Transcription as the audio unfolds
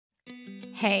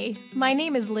Hey, my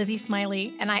name is Lizzie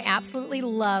Smiley, and I absolutely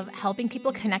love helping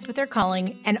people connect with their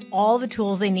calling and all the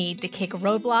tools they need to kick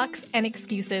roadblocks and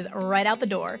excuses right out the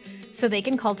door so they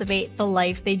can cultivate the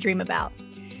life they dream about.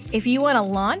 If you want to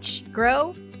launch,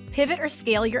 grow, pivot, or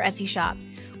scale your Etsy shop,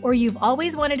 or you've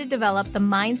always wanted to develop the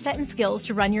mindset and skills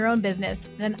to run your own business,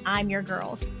 then I'm your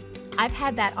girl. I've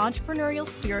had that entrepreneurial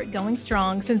spirit going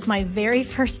strong since my very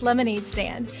first lemonade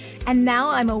stand, and now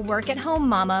I'm a work-at-home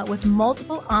mama with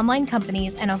multiple online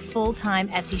companies and a full-time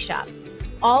Etsy shop,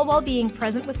 all while being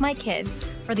present with my kids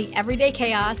for the everyday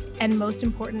chaos and most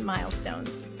important milestones.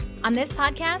 On this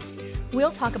podcast, we'll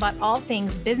talk about all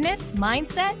things business,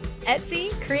 mindset,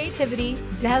 Etsy, creativity,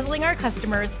 dazzling our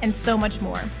customers, and so much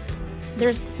more.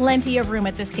 There's plenty of room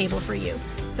at this table for you,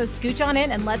 so scooch on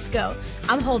in and let's go.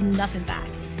 I'm holding nothing back.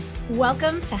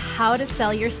 Welcome to How to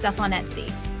Sell Your Stuff on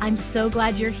Etsy. I'm so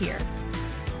glad you're here.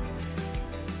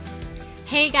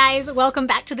 Hey guys, welcome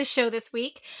back to the show this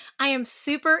week. I am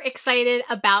super excited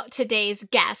about today's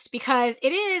guest because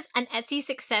it is an Etsy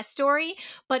success story,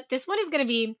 but this one is going to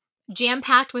be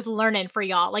jam-packed with learning for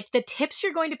y'all. Like the tips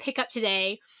you're going to pick up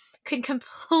today could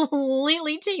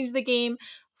completely change the game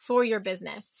for your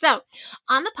business. So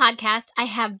on the podcast, I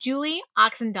have Julie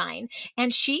Oxendine,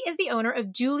 and she is the owner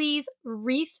of Julie's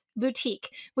Wreath Boutique,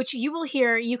 which you will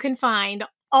hear you can find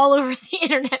all over the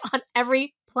internet on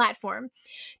every platform.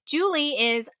 Julie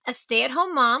is a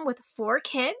stay-at-home mom with 4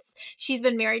 kids. She's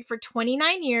been married for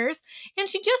 29 years, and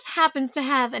she just happens to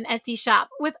have an Etsy shop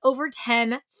with over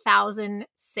 10,000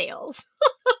 sales.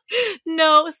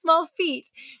 No small feat.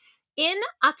 In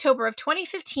October of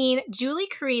 2015, Julie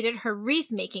created her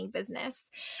wreath-making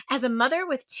business. As a mother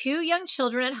with 2 young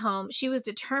children at home, she was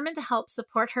determined to help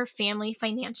support her family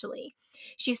financially.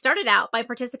 She started out by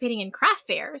participating in craft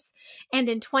fairs, and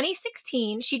in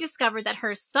 2016, she discovered that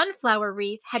her sunflower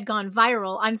wreath had gone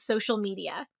viral on social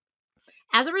media.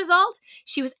 As a result,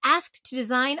 she was asked to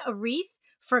design a wreath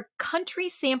for Country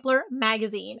Sampler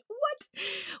magazine. What?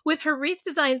 With her wreath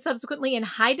design subsequently in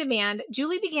high demand,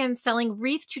 Julie began selling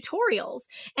wreath tutorials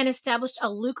and established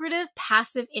a lucrative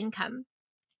passive income.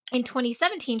 In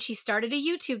 2017, she started a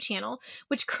YouTube channel,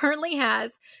 which currently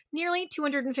has nearly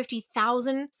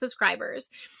 250,000 subscribers,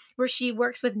 where she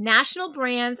works with national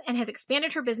brands and has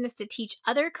expanded her business to teach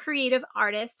other creative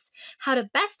artists how to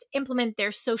best implement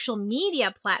their social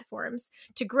media platforms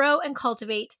to grow and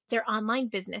cultivate their online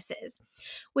businesses.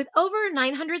 With over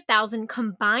 900,000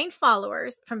 combined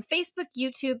followers from Facebook,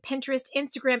 YouTube, Pinterest,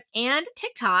 Instagram, and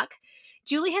TikTok,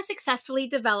 Julie has successfully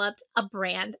developed a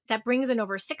brand that brings in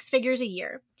over 6 figures a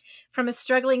year. From a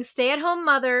struggling stay-at-home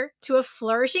mother to a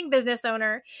flourishing business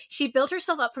owner, she built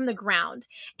herself up from the ground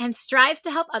and strives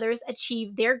to help others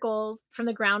achieve their goals from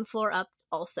the ground floor up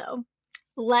also.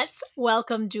 Let's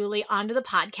welcome Julie onto the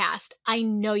podcast. I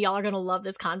know y'all are going to love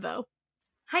this convo.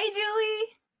 Hi, Julie.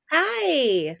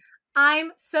 Hi.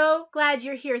 I'm so glad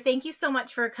you're here. Thank you so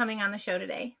much for coming on the show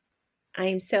today.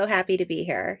 I'm so happy to be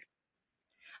here.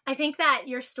 I think that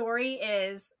your story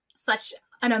is such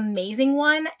an amazing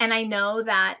one, and I know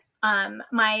that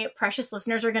my precious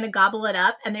listeners are going to gobble it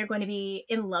up and they're going to be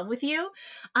in love with you.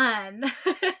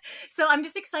 So I'm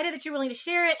just excited that you're willing to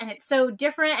share it, and it's so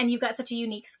different and you've got such a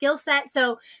unique skill set.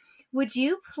 So would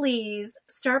you please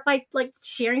start by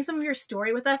sharing some of your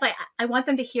story with us? I want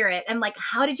them to hear it. And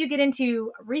how did you get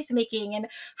into wreath making, and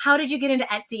how did you get into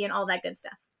Etsy and all that good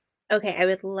stuff? Okay, I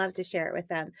would love to share it with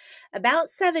them. About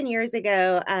 7 years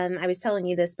ago, I was telling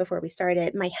you this before we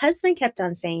started, my husband kept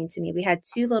on saying to me, we had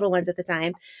 2 little ones at the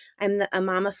time. I'm a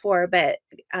mom of 4, but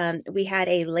we had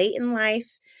a late in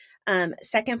life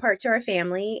second part to our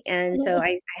family. And so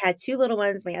I had 2 little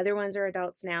ones. My other ones are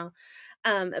adults now.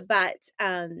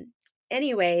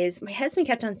 Anyways, my husband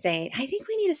kept on saying, I think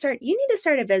you need to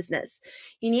start a business.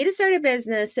 You need to start a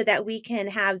business so that we can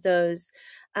have those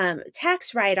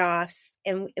tax write-offs.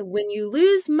 And when you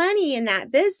lose money in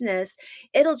that business,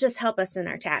 it'll just help us in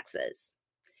our taxes.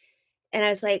 And I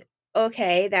was like,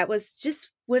 okay, that was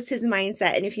his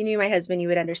mindset. And if you knew my husband, you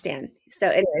would understand. So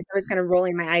anyways, I was kind of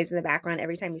rolling my eyes in the background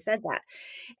every time he said that.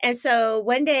 And so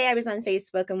one day I was on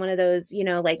Facebook in one of those,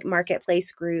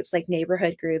 marketplace groups, like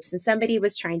neighborhood groups, and somebody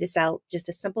was trying to sell just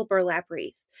a simple burlap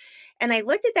wreath. And I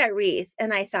looked at that wreath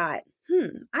and I thought,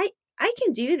 I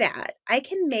can do that. I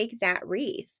can make that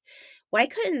wreath. Why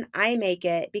couldn't I make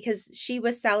it? Because she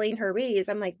was selling her wreaths.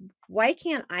 I'm like, why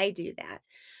can't I do that?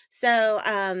 So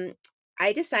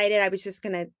I decided I was just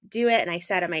going to do it. And I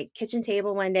sat at my kitchen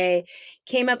table one day,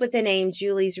 came up with the name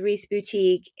Julie's Wreath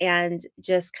Boutique, and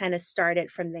just kind of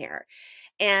started from there.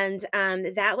 And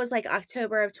that was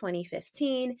October of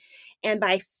 2015. And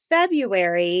by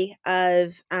February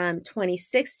of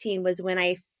 2016 was when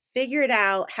I figured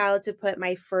out how to put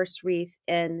my first wreath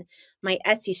in my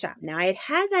Etsy shop. Now, I had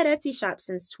had that Etsy shop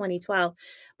since 2012,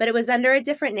 but it was under a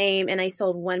different name and I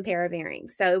sold one pair of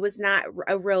earrings. So it was not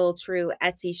a real true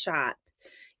Etsy shop,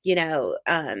 you know,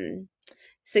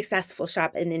 successful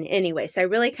shop in any way. So I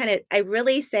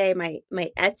really say my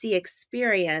Etsy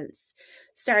experience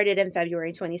started in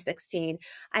February 2016.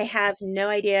 I have no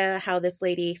idea how this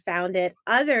lady found it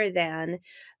other than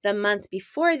the month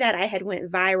before that I had went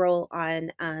viral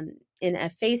on in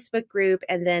a Facebook group,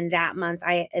 and then that month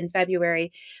in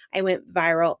February I went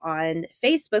viral on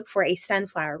Facebook for a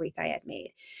sunflower wreath I had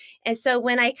made. And so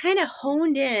when I kind of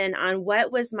honed in on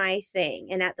what was my thing,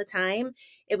 and at the time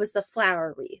it was the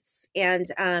flower wreaths, and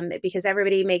because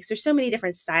everybody makes, there's so many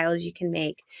different styles you can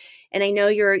make, and I know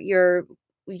your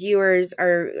viewers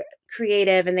are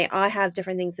creative and they all have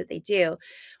different things that they do,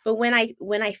 but when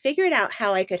I figured out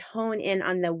how I could hone in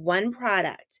on the one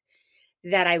product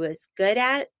that I was good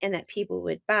at and that people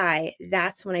would buy,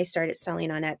 that's when I started selling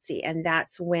on Etsy, and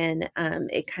that's when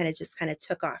it kind of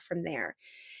took off from there.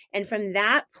 And from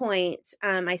that point,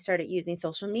 I started using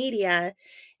social media.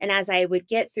 And as I would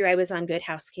get through, I was on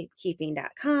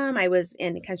goodhousekeeping.com. I was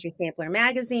in Country Sampler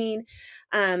magazine.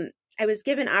 I was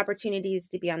given opportunities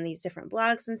to be on these different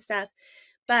blogs and stuff.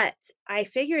 But I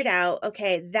figured out,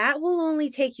 okay, that will only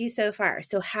take you so far.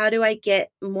 So how do I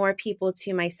get more people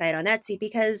to my site on Etsy?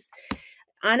 Because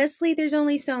honestly, there's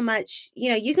only so much,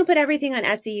 you can put everything on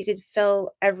Etsy. You could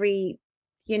fill every,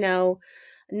 you know,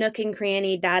 nook and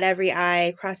cranny, dot every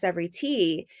I, cross every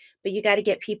T, but you got to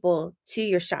get people to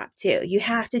your shop too. You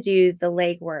have to do the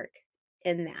legwork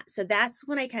in that. So that's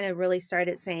when I kind of really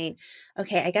started saying,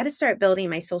 okay, I got to start building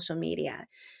my social media.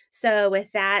 So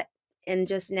with that, and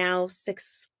just now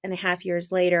 6.5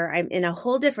 years later, I'm in a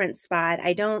whole different spot.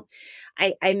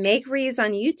 I make reads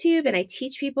on YouTube and I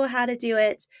teach people how to do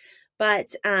it,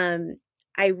 but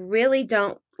I really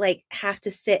don't like have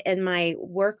to sit in my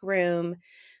workroom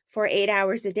for 8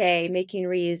 hours a day making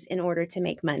wreaths in order to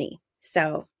make money.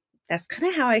 So that's kind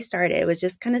of how I started. It was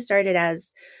just kind of started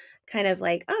as kind of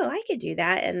like, oh, I could do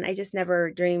that. And I just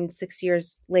never dreamed 6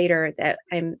 years later that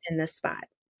I'm in this spot.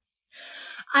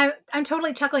 I'm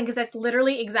totally chuckling because that's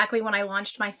literally exactly when I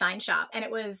launched my sign shop, and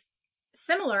it was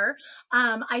similar.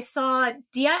 I saw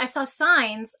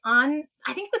signs on,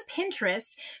 I think it was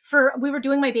Pinterest, for, we were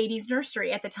doing my baby's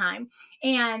nursery at the time,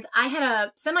 and I had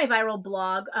a semi-viral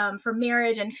blog for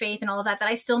marriage and faith and all of that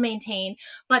I still maintain,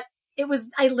 but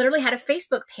I literally had a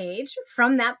Facebook page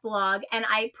from that blog, and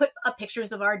I put up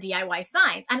pictures of our DIY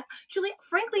signs. And Julie,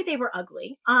 frankly, they were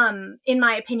ugly. In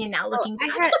my opinion now, Oh, looking I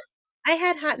back. had I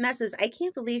had hot messes. I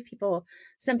can't believe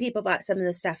some people bought some of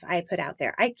the stuff I put out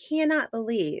there. I cannot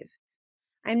believe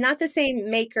I'm not the same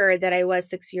maker that I was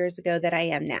 6 years ago that I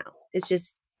am now. It's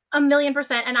just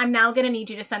 1,000,000%. And I'm now going to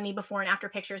need you to send me before and after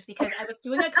pictures, because I was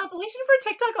doing a compilation for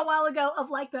TikTok a while ago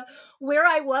of like where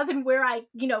I was and where I,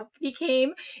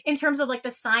 became in terms of like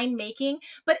the sign making.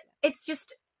 But it's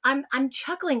just, I'm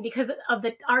chuckling because of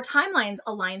our timelines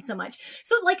align so much.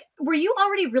 So like, were you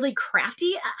already really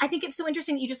crafty? I think it's so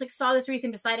interesting that you just like saw this wreath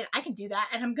and decided I can do that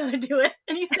and I'm going to do it.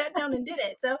 And you sat down and did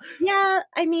it. So yeah,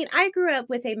 I mean, I grew up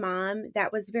with a mom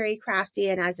that was very crafty,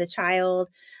 and as a child,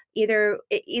 either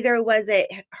was it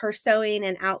her sewing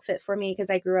an outfit for me because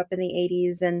I grew up in the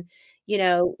 80s, and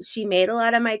she made a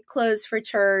lot of my clothes for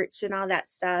church and all that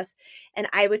stuff, and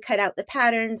I would cut out the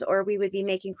patterns, or we would be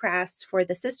making crafts for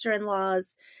the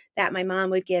sister-in-laws that my mom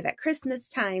would give at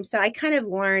Christmas time. So I kind of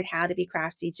learned how to be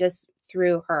crafty just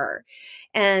through her.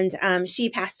 And she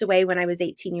passed away when I was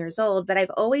 18 years old, but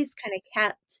I've always kind of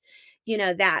kept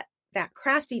that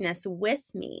craftiness with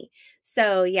me.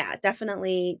 So yeah,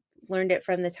 definitely learned it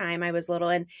from the time I was little.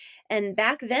 And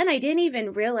back then I didn't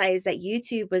even realize that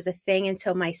YouTube was a thing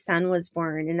until my son was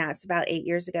born, and that's about 8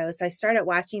 years ago. So I started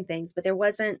watching things, but there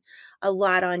wasn't a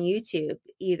lot on YouTube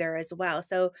either as well.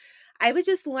 So I would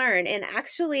just learn. And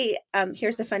actually,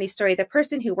 here's a funny story. The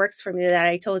person who works for me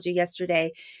that I told you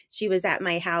yesterday, she was at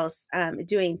my house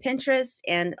doing Pinterest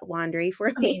and laundry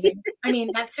for me. amazing. I mean,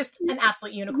 that's just an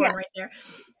absolute unicorn Yeah. right there.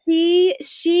 She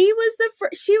was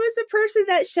the person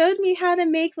that showed me how to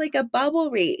make like a bubble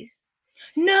wreath.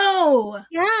 No.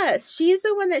 Yes, she's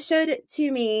the one that showed it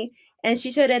to me, and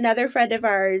she showed another friend of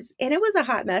ours, and it was a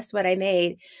hot mess what I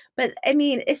made. But I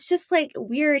mean, it's just like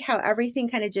weird how everything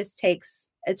kind of just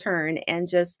takes a turn, and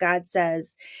just God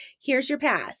says, "Here's your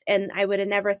path." And I would have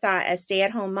never thought a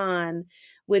stay-at-home mom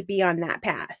would be on that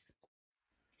path.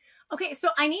 Okay, so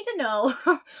I need to know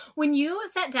when you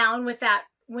sat down with that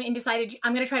went and decided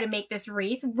I'm going to try to make this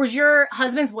wreath, was your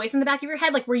husband's voice in the back of your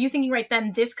head? Like, were you thinking right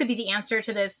then, this could be the answer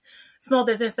to this small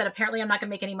business that apparently I'm not going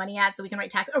to make any money at, so we can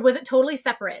write tax? Or was it totally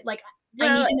separate? Like, I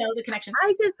Well, need to know the connection.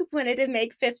 I just wanted to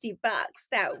make $50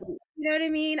 that week. You know what I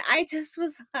mean? I just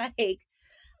was like,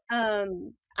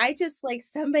 I just like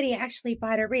somebody actually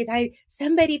bought a wreath.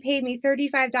 Somebody paid me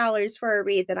 $35 for a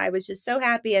wreath, and I was just so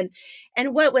happy. And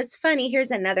what was funny,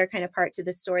 here's another kind of part to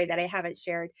the story that I haven't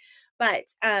shared. But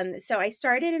so I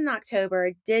started in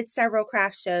October, did several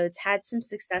craft shows, had some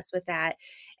success with that.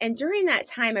 And during that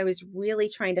time, I was really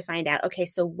trying to find out, okay,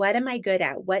 so what am I good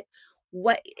at? What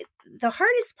the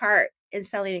hardest part in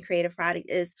selling a creative product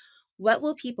is, what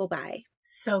will people buy?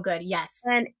 So good. Yes.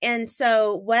 And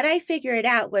so what I figured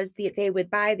out was they would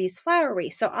buy these flower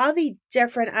wreaths. So all the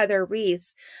different other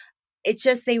wreaths,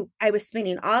 I was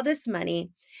spending all this money.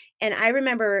 And I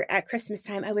remember at Christmas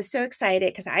time, I was so excited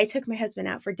because I took my husband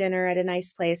out for dinner at a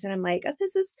nice place. And I'm like, oh,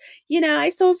 this is, I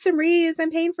sold some wreaths.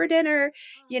 I'm paying for dinner,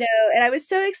 and I was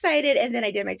so excited. And then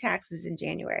I did my taxes in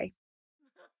January.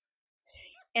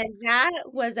 And that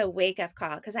was a wake-up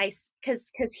call because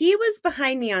he was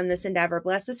behind me on this endeavor,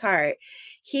 bless his heart.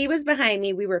 He was behind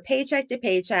me. We were paycheck to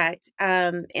paycheck.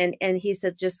 And he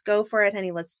said, just go for it,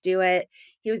 honey. Let's do it.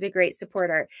 He was a great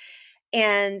supporter.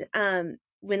 And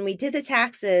when we did the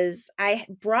taxes, I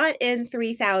brought in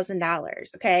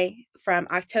 $3,000, okay, from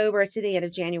October to the end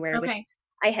of January, which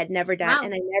I had never done. Wow.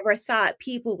 And I never thought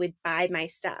people would buy my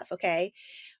stuff, okay?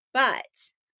 But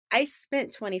I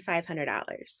spent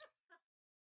 $2,500.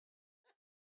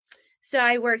 So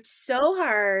I worked so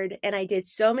hard, and I did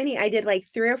like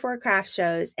 3 or 4 craft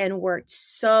shows and worked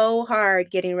so hard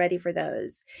getting ready for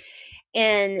those,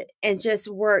 and just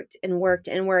worked and worked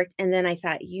and worked. And then I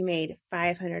thought, you made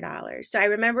 $500. So I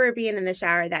remember being in the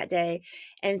shower that day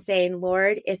and saying,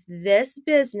 Lord, if this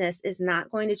business is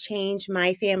not going to change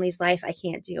my family's life, I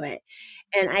can't do it.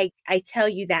 And I tell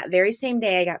you, that very same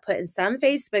day I got put in some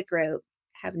Facebook group.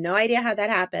 Have no idea how that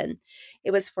happened.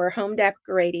 It was for home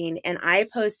decorating. And I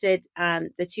posted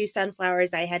the 2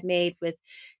 sunflowers I had made with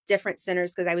different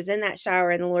centers because I was in that shower,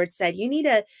 and the Lord said,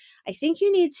 I think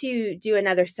you need to do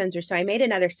another center. So I made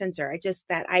another center.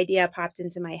 That idea popped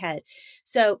into my head.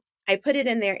 So I put it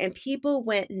in there, and people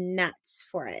went nuts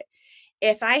for it.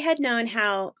 If I had known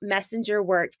how Messenger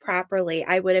worked properly,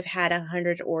 I would have had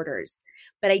 100 orders,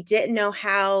 but I didn't know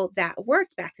how that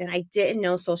worked back then. I didn't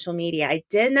know social media. I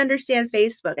didn't understand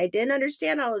Facebook. I didn't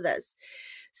understand all of this.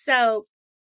 So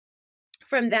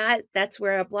from that's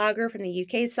where a blogger from the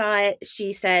UK saw it.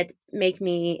 She said, make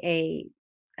me a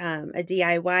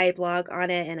DIY blog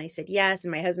on it. And I said, yes.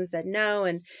 And my husband said, no.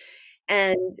 And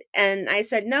I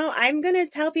said, no, I'm going to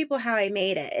tell people how I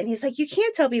made it. And he's like, you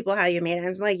can't tell people how you made it.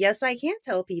 I'm like, yes, I can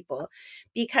tell people,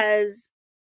 because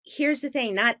here's the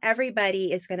thing. Not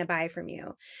everybody is going to buy from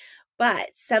you,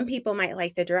 but some people might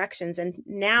like the directions. And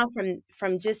now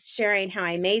from just sharing how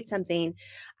I made something,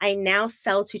 I now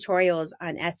sell tutorials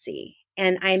on Etsy,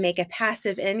 and I make a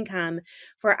passive income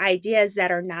for ideas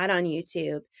that are not on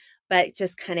YouTube, but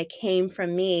just kind of came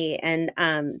from me. And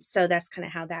so that's kind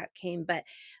of how that came. But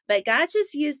God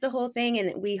just used the whole thing,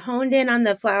 and we honed in on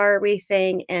the flower wreath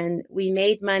thing, and we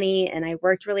made money. And I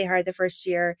worked really hard the first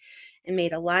year and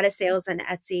made a lot of sales on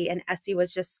Etsy. And Etsy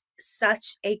was just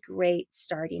such a great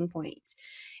starting point.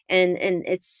 And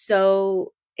it's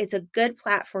a good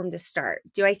platform to start.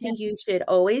 Do I think you should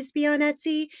always be on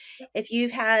Etsy? If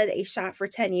you've had a shop for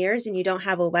 10 years and you don't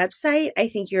have a website, I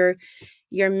think you're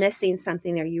missing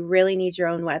something there. You really need your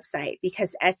own website,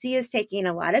 because Etsy is taking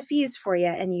a lot of fees for you,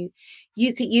 and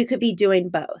you could be doing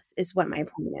both, is what my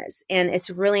point is. And it's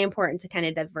really important to kind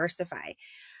of diversify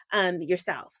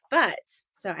yourself. But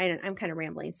so I'm kind of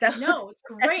rambling. So no, it's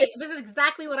great. This is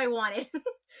exactly what I wanted.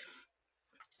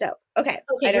 So okay,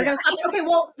 you're gonna stop. Okay,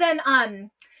 well then,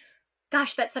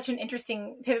 gosh, that's such an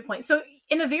interesting pivot point. So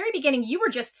in the very beginning, you were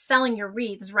just selling your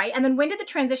wreaths, right? And then when did the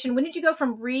transition? When did you go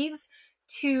from wreaths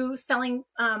to selling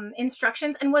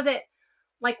instructions? And was it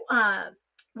like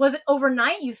was it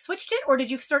overnight you switched it, or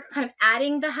did you start kind of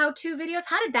adding the how-to videos?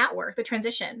 How did that work, the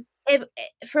transition?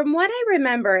 From what I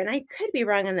remember, and I could be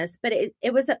wrong on this, but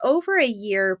it was over a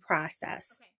year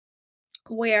process,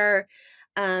 where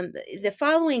the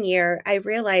following year I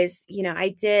realized,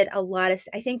 I did a lot of,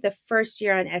 I think the first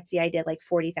year on Etsy, I did like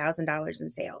 $40,000 in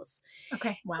sales.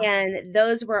 Okay. Wow. And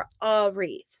those were all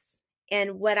wreaths.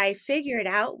 And what I figured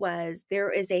out was there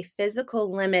is a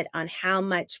physical limit on how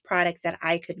much product that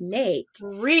I could make.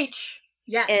 Reach.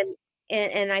 Yes.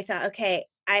 And I thought, okay,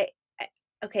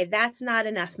 okay, that's not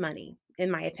enough money.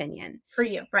 in my opinion, For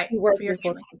you, right? For your working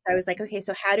full family. time. So I was like, okay,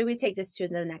 so how do we take this to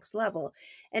the next level?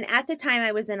 And at the time,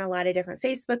 I was in a lot of different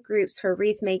Facebook groups for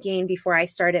wreath making before I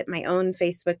started my own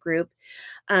Facebook group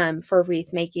for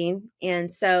wreath making.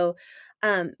 And so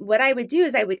what I would do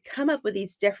is I would come up with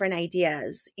these different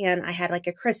ideas. And I had like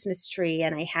a Christmas tree,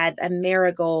 and I had a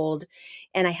marigold,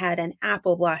 and I had an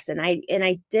apple blossom.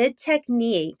 I did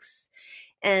techniques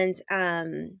and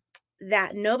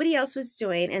that nobody else was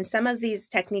doing. And some of these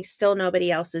techniques still nobody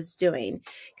else is doing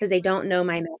because they don't know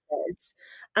my methods.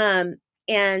 Um,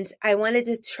 and I wanted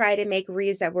to try to make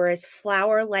wreaths that were as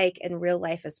flower like in real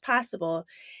life as possible.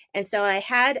 And so I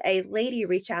had a lady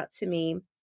reach out to me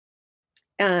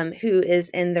who is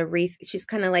in the wreath. She's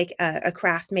kind of like a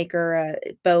craft maker, a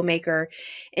bow maker.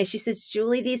 And she says,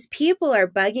 Julie, these people are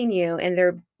bugging you and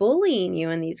they're bullying you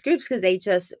in these groups because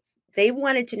they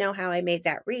wanted to know how I made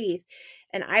that wreath.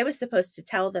 And I was supposed to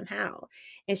tell them how.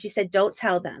 And she said, don't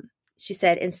tell them. She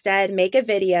said, instead, make a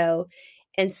video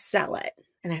and sell it.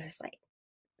 And I was like,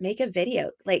 make a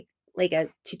video, like a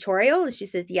tutorial? And she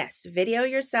said, yes, video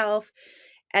yourself,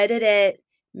 edit it,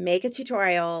 make a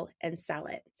tutorial and sell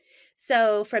it.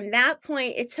 So from that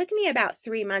point, it took me about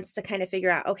 3 months to kind of figure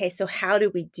out, okay, so how do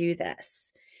we do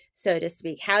this, so to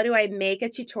speak? How do I make a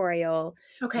tutorial?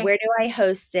 Okay. Where do I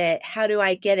host it? How do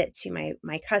I get it to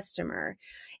my customer?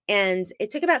 And it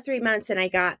took about 3 months, and I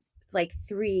got like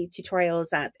 3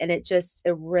 tutorials up, and it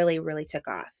really, really took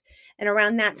off. And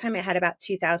around that time, I had about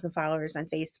 2,000 followers on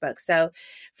Facebook. So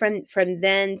from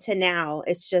then to now,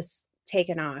 it's just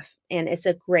taken off, and it's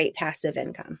a great passive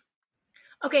income.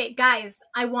 Okay, guys,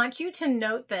 I want you to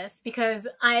note this because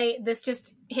this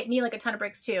just hit me like a ton of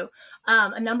bricks too.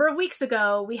 A number of weeks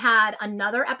ago, we had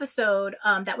another episode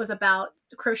that was about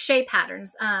crochet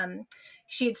patterns.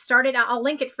 She had started out, I'll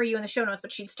link it for you in the show notes,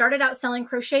 but she'd started out selling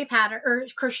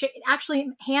actually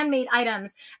handmade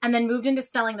items, and then moved into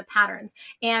selling the patterns.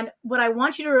 And what I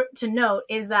want you to note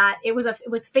is that it was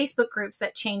Facebook groups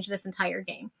that changed this entire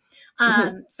game.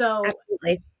 So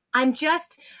Absolutely.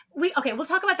 we'll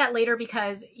talk about that later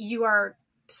because you are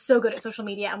so good at social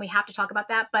media and we have to talk about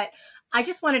that. But I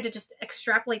just wanted to just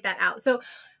extrapolate that out. So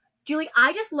Julie,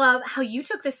 I just love how you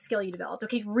took this skill you developed.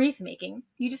 Okay, wreath making.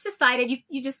 You just decided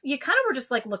you kind of were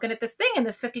just like looking at this thing and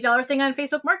this $50 thing on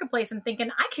Facebook Marketplace and thinking,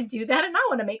 I could do that and I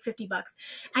want to make $50.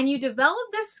 And you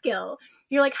developed this skill.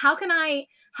 You're like, how can I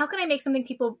make something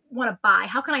people want to buy?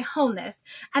 How can I hone this?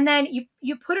 And then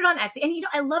you put it on Etsy. And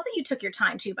I love that you took your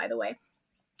time too, by the way.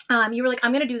 You were like,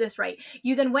 I'm going to do this right.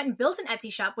 You then went and built an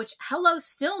Etsy shop, which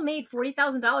still made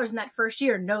 $40,000 in that first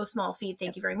year. No small feat.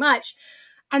 Thank you very much.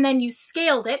 And then you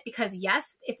scaled it because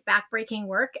yes, it's backbreaking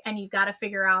work and you've got to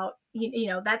figure out,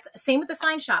 that's same with the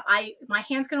sign shop. My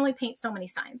hands can only paint so many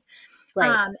signs.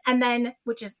 Right. And then,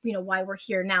 which is, why we're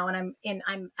here now. And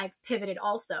I've pivoted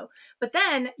also, but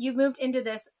then you've moved into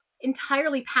this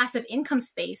entirely passive income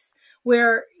space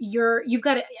where you've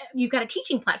got a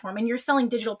teaching platform and you're selling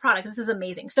digital products. This is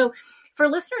amazing. So for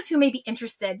listeners who may be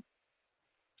interested,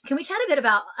 can we chat a bit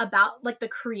about like the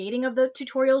creating of the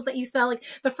tutorials that you sell? Like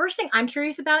the first thing I'm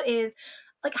curious about is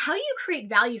like, how do you create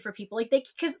value for people? Like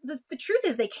because the truth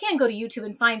is they can go to YouTube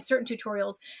and find certain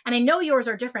tutorials. And I know yours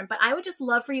are different, but I would just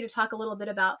love for you to talk a little bit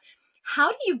about how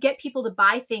do you get people to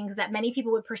buy things that many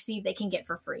people would perceive they can get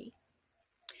for free?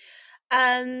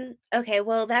 Okay,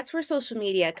 well, that's where social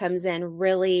media comes in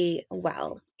really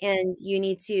well. And you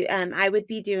need to, I would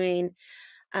be doing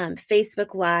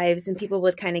Facebook lives, and people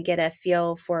would kind of get a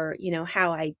feel for,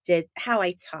 how I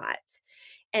taught.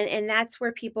 And that's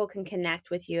where people can connect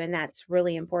with you. And that's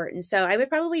really important. So I would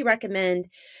probably recommend,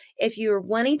 if you're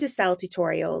wanting to sell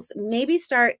tutorials, maybe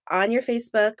start on your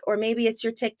Facebook, or maybe it's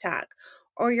your TikTok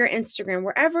or your Instagram,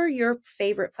 wherever your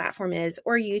favorite platform is,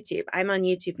 or YouTube. I'm on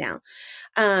YouTube now.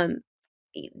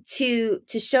 To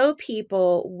show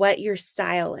people what your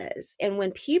style is. And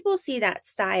when people see that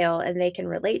style and they can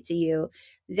relate to you,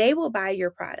 they will buy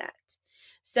your product.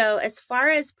 So as far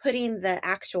as putting the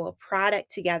actual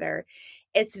product together,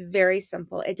 it's very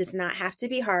simple. It does not have to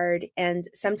be hard. And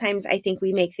sometimes I think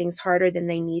we make things harder than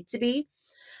they need to be.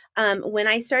 When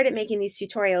I started making these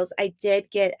tutorials, I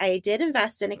did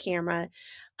invest in a camera.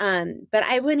 But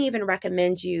I wouldn't even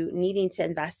recommend you needing to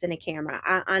invest in a camera.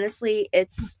 Honestly,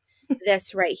 it's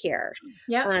this right here.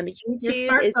 Yep.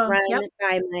 YouTube is run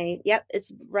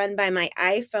it's run by my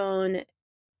iPhone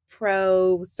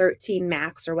Pro 13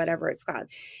 Max or whatever it's called.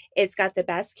 It's got the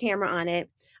best camera on it.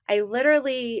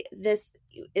 This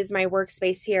is my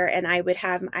workspace here, and I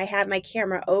have my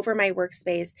camera over my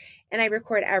workspace, and I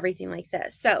record everything like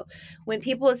this. So when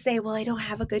people say, well, I don't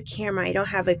have a good camera, I don't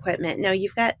have equipment. No,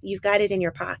 you've got it in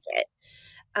your pocket.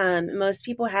 Most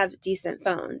people have decent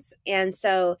phones. And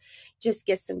so just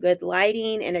get some good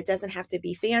lighting, and it doesn't have to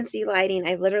be fancy lighting.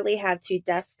 I literally have 2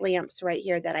 desk lamps right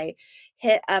here that I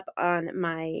hit up on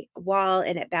my wall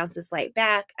and it bounces light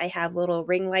back. I have little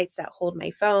ring lights that hold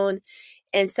my phone.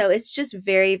 And so it's just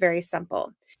very, very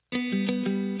simple.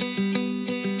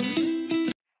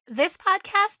 This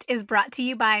podcast is brought to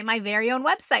you by my very own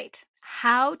website,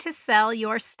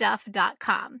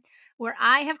 howtosellyourstuff.com, where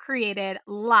I have created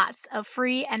lots of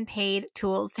free and paid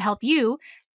tools to help you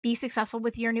be successful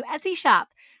with your new Etsy shop.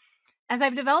 As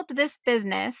I've developed this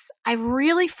business, I've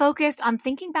really focused on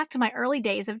thinking back to my early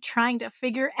days of trying to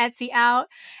figure Etsy out,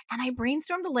 and I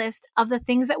brainstormed a list of the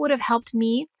things that would have helped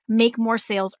me make more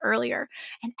sales earlier.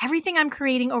 And everything I'm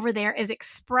creating over there is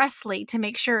expressly to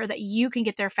make sure that you can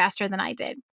get there faster than I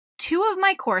did. 2 of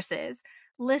my courses,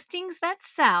 Listings That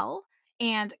Sell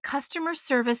and Customer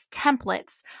Service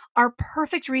Templates, are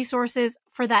perfect resources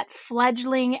for that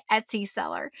fledgling Etsy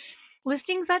seller.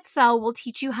 Listings That Sell will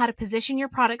teach you how to position your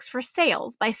products for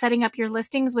sales by setting up your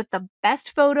listings with the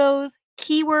best photos,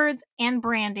 keywords, and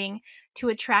branding to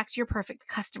attract your perfect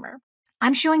customer.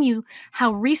 I'm showing you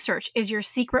how research is your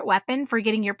secret weapon for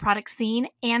getting your product seen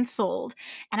and sold.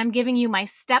 And I'm giving you my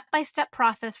step-by-step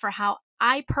process for how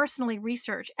I personally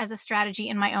research as a strategy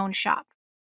in my own shop.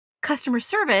 Customer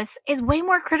service is way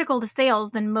more critical to sales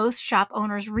than most shop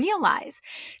owners realize.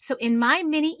 So in my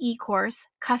mini e-course,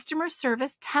 Customer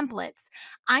Service Templates,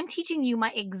 I'm teaching you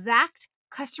my exact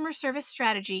customer service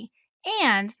strategy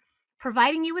and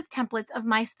providing you with templates of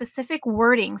my specific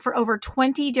wording for over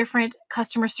 20 different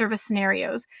customer service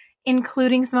scenarios,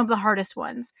 including some of the hardest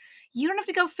ones. You don't have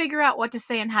to go figure out what to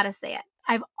say and how to say it.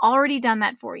 I've already done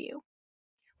that for you.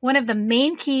 One of the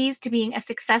main keys to being a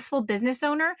successful business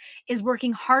owner is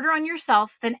working harder on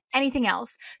yourself than anything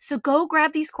else. So go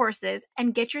grab these courses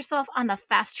and get yourself on the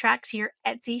fast track to your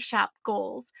Etsy shop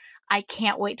goals. I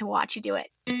can't wait to watch you do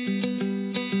it.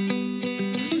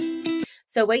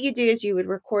 So what you do is you would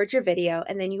record your video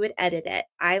and then you would edit it.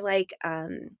 I like,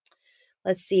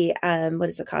 let's see, what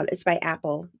is it called? It's by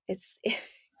Apple. It's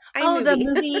Oh, the iMovie.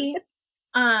 movie.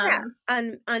 Yeah,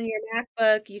 on your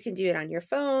MacBook, you can do it on your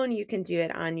phone, you can do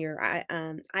it on your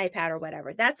iPad or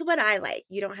whatever. That's what I like.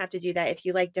 You don't have to do that. If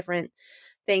you like different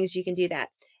things, you can do that.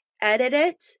 Edit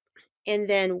it, and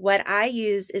then what I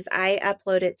use is I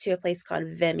upload it to a place called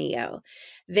Vimeo.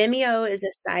 Vimeo is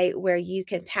a site where you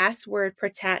can password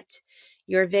protect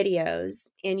your videos,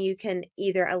 and you can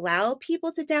either allow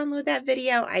people to download that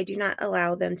video. I do not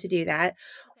allow them to do that,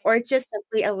 or just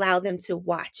simply allow them to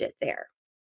watch it there.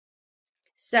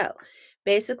 So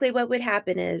basically what would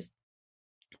happen is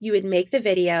you would make the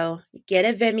video, get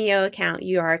a Vimeo account.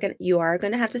 You are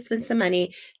going to have to spend some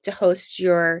money to host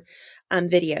your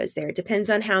videos there. It depends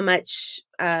on how much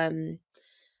Like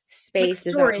space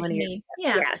is on storage, one of you your, mean?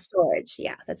 Yeah. storage.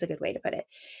 Yeah, that's a good way to put it.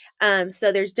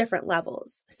 So there's different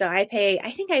levels. So I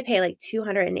think I pay like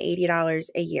 $280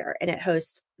 a year, and it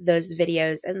hosts those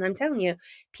videos. And I'm telling you,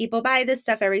 people buy this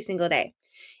stuff every single day.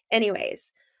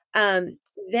 Anyways,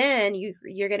 then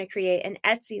you're going to create an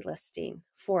Etsy listing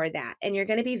for that. And you're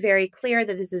going to be very clear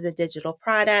that this is a digital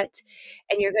product,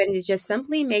 and you're going to just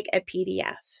simply make a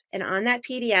PDF. And on that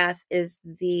PDF is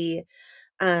the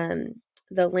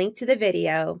link to the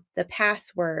video, the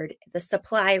password, the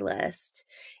supply list,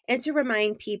 and to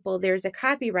remind people there's a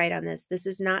copyright on this. This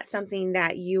is not something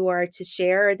that you are to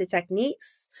share the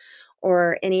techniques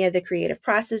or any of the creative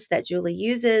process that Julie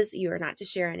uses. You are not to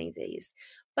share any of these.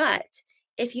 But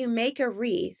if you make a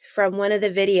wreath from one of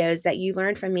the videos that you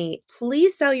learned from me,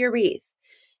 please sell your wreath.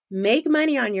 Make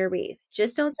money on your wreath.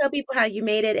 Just don't tell people how you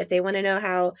made it. If they want to know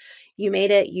how you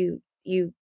made it, you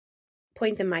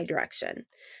point them my direction.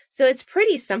 So it's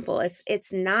pretty simple.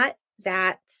 It's not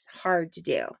that hard to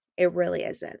do. It really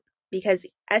isn't, because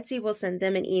Etsy will send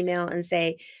them an email and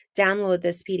say, download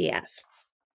this PDF.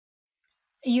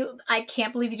 I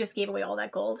can't believe you just gave away all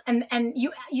that gold. And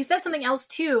you said something else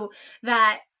too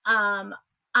that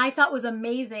I thought was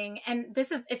amazing. And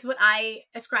it's what I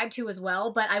ascribe to as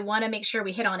well, but I want to make sure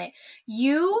we hit on it.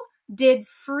 You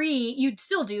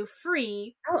still do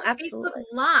free Oh, Facebook absolutely.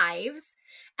 Lives.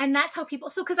 And that's how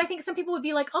because I think some people would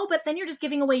be like, oh, but then you're just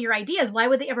giving away your ideas. Why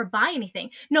would they ever buy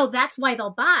anything? No, that's why they'll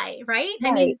buy, right?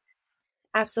 I mean, Right.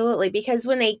 Absolutely. Because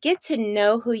when they get to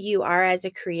know who you are as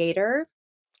a creator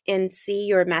and see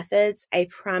your methods, I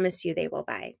promise you they will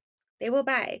buy. They will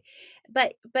buy.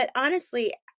 But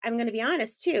honestly, I'm going to be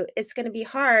honest too. It's going to be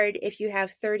hard if you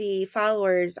have 30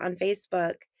 followers on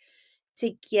Facebook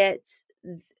to get,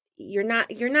 you're not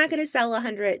going to sell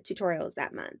 100 tutorials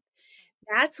that month.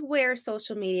 that's where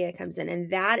social media comes in,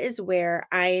 and that is where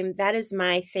that is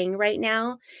my thing right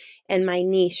now, and my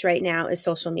niche right now is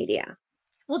social media.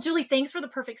 Well, Julie, thanks for the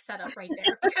perfect setup right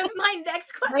there. Because my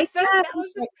next My question, that God,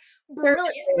 was just perfect.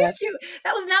 brilliant. Thank you.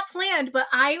 That was not planned, but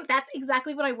that's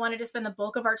exactly what I wanted to spend the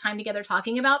bulk of our time together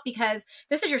talking about, because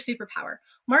this is your superpower.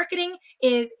 Marketing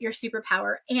is your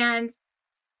superpower. And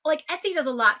like Etsy does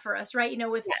a lot for us, right?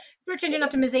 With search engine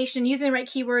optimization, using the right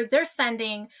keywords, they're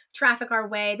sending traffic our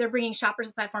way, they're bringing shoppers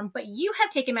to the platform, but you have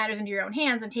taken matters into your own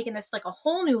hands and taken this like a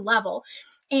whole new level.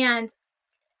 And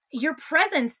your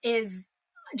presence is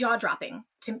jaw dropping,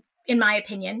 in my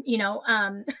opinion,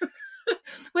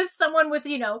 with someone with,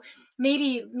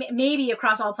 maybe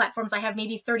across all platforms, I have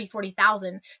maybe 30,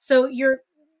 40,000. So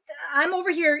I'm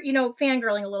over here,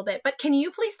 fangirling a little bit, but can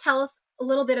you please tell us a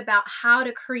little bit about how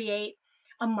to create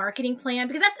a marketing plan?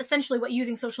 Because that's essentially what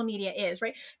using social media is,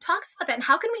 right? Talk to us about that. And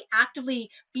how can we actively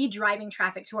be driving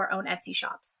traffic to our own Etsy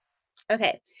shops?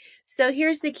 Okay. So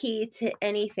here's the key to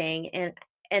anything.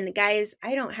 And guys,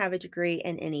 I don't have a degree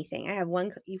in anything. I have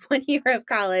one one year of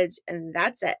college and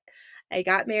that's it. I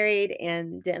got married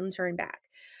and didn't turn back.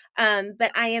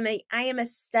 But I am a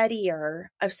studier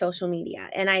of social media,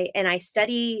 and I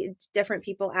study different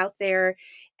people out there,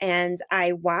 and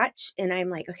I watch, and I'm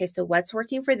like, okay, so what's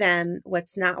working for them,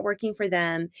 what's not working for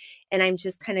them, and I'm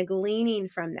just kind of gleaning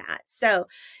from that. So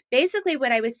basically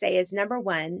what I would say is, number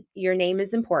one, your name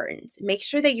is important. Make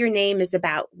sure that your name is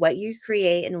about what you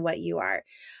create and what you are.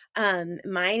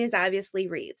 Mine is obviously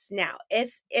Wreaths. Now,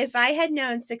 if I had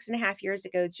known 6.5 years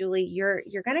ago, Julie, you're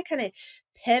gonna kind of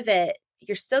pivot.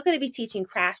 You're still going to be teaching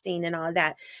crafting and all of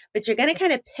that, but you're going to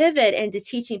kind of pivot into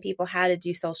teaching people how to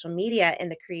do social media in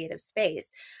the creative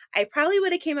space. I probably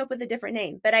would have came up with a different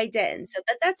name, but I didn't. So,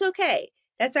 but that's okay.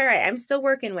 That's all right. I'm still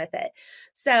working with it.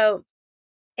 So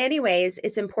anyways,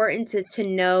 it's important to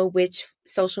know which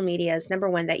social media is number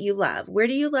one that you love. Where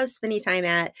do you love spending time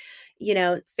at?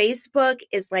 Facebook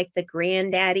is like the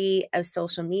granddaddy of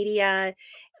social media.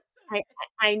 I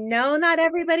I know not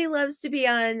everybody loves to be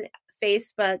on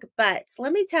Facebook, but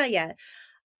let me tell you,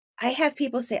 I have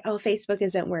people say, "Oh, Facebook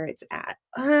isn't where it's at."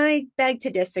 I beg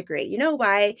to disagree. You know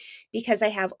why? Because I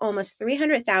have almost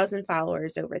 300,000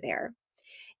 followers over there,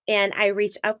 and I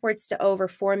reach upwards to over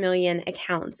 4 million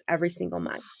accounts every single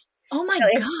month. Oh my So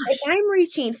if gosh. I'm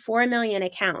reaching 4 million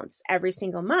accounts every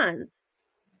single month,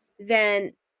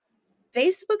 then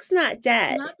Facebook's not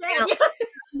dead. Not dead. Now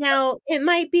Yeah. now it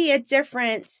might be a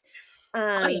different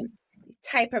um, Audience.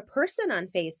 type of person on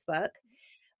Facebook,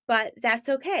 but that's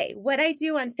okay. What I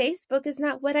do on Facebook is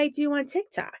not what I do on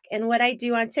TikTok, and what I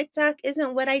do on TikTok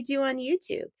isn't what I do on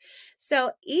YouTube.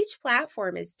 So each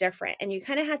platform is different, and you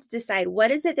kind of have to decide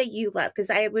what is it that you love, because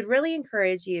I would really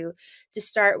encourage you to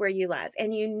start where you love,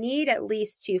 and you need at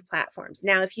least two platforms.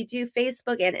 Now, if you do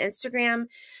Facebook and Instagram,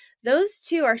 those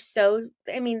two are so,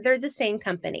 I mean, they're the same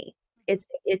company.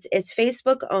 It's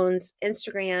Facebook owns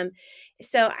Instagram.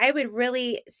 So I would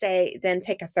really say then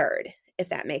pick a third, if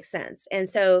that makes sense. And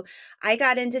so I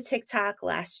got into TikTok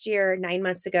last year, 9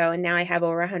 months ago, and now I have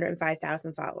over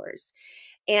 105,000 followers.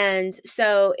 And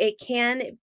so it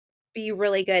can be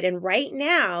really good. And right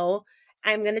now,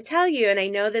 I'm going to tell you, and I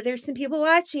know that there's some people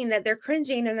watching that they're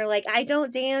cringing and they're like, I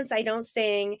don't dance, I don't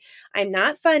sing, I'm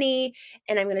not funny.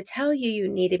 And I'm going to tell you, you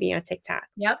need to be on TikTok,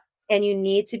 Yep. and you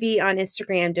need to be on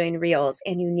Instagram doing reels,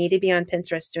 and you need to be on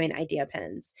Pinterest doing idea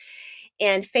pins.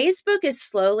 And Facebook is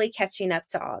slowly catching up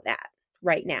to all that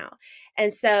right now.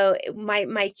 And so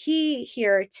my key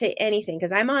here to anything,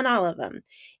 because I'm on all of them,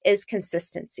 is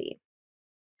consistency.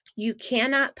 You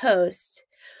cannot post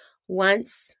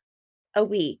once a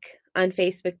week on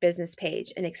Facebook business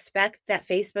page and expect that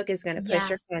Facebook is going to push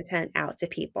your Yes. content out to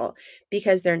people,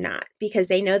 because they're not, because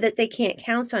they know that they can't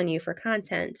count on you for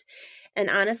content. And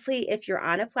honestly, if you're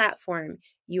on a platform,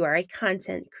 you are a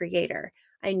content creator.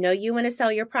 I know you want to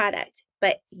sell your product,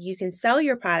 but you can sell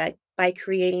your product by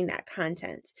creating that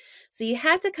content. So you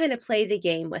have to kind of play the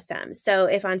game with them. So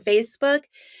if on Facebook,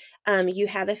 you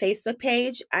have a Facebook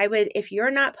page, I would, if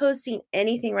you're not posting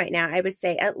anything right now, I would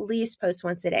say at least post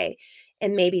once a day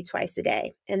and maybe twice a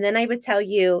day. And then I would tell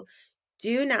you,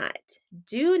 do not,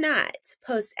 do not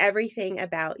post everything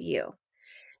about you.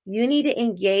 You need to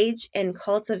engage and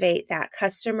cultivate that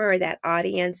customer or that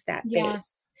audience, that base.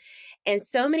 Yes. And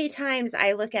so many times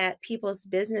I look at people's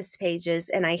business pages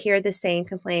and I hear the same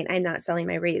complaint, I'm not selling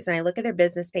my reads. And I look at their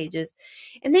business pages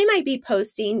and they might be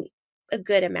posting a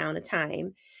good amount of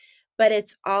time, but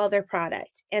it's all their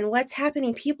product. And what's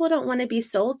happening, people don't want to be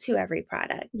sold to every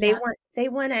product. Yep. They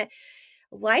want to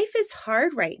life is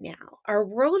hard right now. Our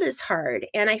world is hard.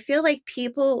 And I feel like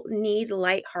people need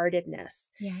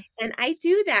lightheartedness. Yes. And I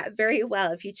do that very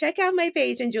well. If you check out my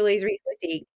page in Julie's Wreath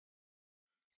Boutique,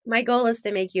 my goal is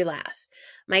to make you laugh.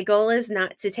 My goal is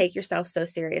not to take yourself so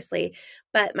seriously,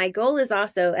 but my goal is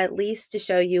also at least to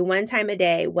show you one time a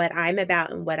day what I'm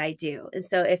about and what I do. And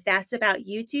so if that's about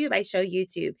YouTube, I show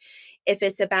YouTube. If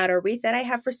it's about a wreath that I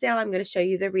have for sale, I'm going to show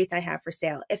you the wreath I have for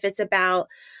sale. If it's about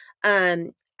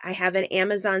um, I have an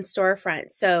Amazon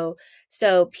storefront.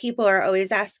 So people are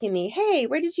always asking me, "Hey,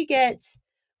 where do you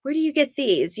get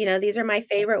these? You know, these are my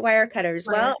favorite wire cutters."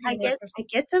 Wire Well, I get makers. I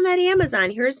get them at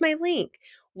Amazon. Here's my link.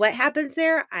 What happens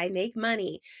there? I make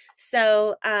money.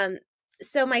 So,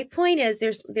 so my point is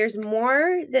there's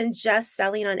more than just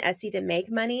selling on Etsy to make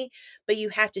money, but you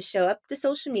have to show up to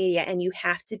social media and you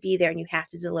have to be there and you have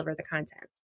to deliver the content.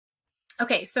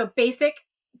 Okay, so basic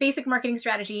marketing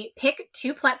strategy. Pick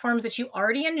two platforms that you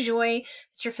already enjoy,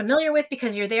 that you're familiar with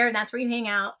because you're there and that's where you hang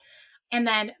out. And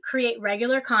then create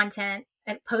regular content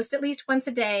and post at least once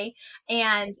a day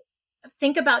and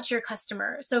think about your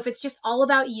customer. So if it's just all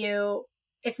about you,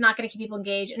 it's not going to keep people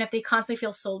engaged. And if they constantly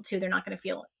feel sold to, they're not going to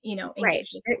feel, Right.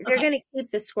 engaged as They're well. Okay. going to keep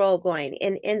the scroll going.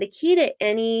 And the key to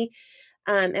any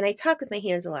and I talk with my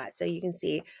hands a lot, so you can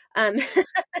see. Um,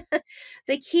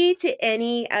 the key to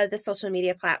any of the social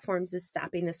media platforms is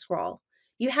stopping the scroll.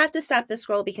 You have to stop the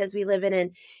scroll because we live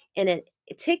in an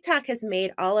TikTok has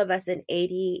made all of us an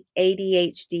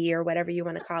ADHD or whatever you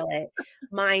want to call it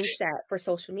mindset for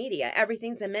social media.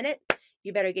 Everything's a minute.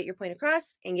 You better get your point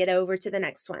across and get over to the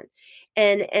next one.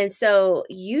 And so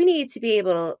you need to be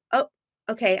able to, oh,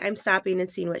 okay, I'm stopping and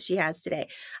seeing what she has today.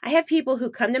 I have people who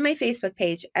come to my Facebook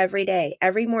page every day,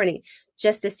 every morning,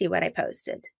 just to see what I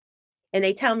posted. And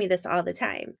they tell me this all the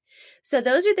time. So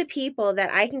those are the people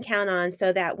that I can count on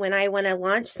so that when I want to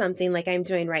launch something like I'm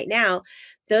doing right now,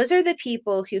 those are the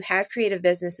people who have creative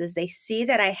businesses. They see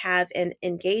that I have an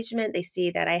engagement. They see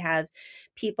that I have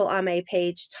people on my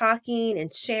page talking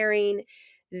and sharing.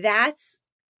 That's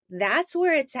that's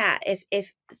where it's at.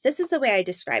 If this is the way I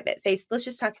describe it, let's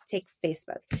just take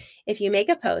Facebook. If you make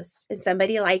a post and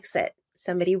somebody likes it,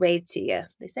 somebody waved to you.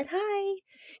 They said hi.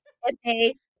 If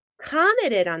they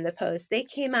commented on the post, they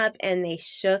came up and they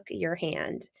shook your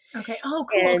hand Okay. Oh,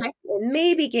 cool. and Okay.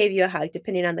 maybe gave you a hug,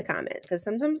 depending on the comment, because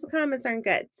sometimes the comments aren't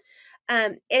good.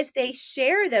 If they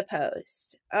share the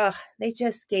post, oh, they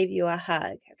just gave you a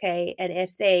hug. Okay. And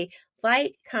if they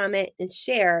like, comment, and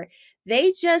share,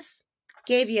 they just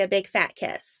gave you a big fat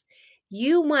kiss.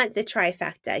 You want the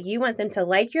trifecta. You want them to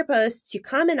like your post, to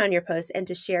comment on your post, and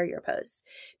to share your post.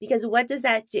 Because what does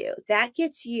that do? That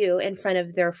gets you in front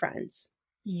of their friends.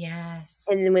 Yes.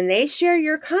 And then when they share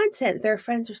your content, their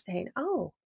friends are saying,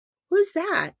 "Oh, who's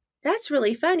that? That's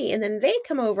really funny." And then they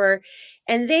come over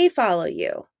and they follow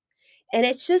you. And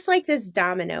it's just like this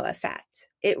domino effect.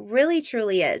 It really,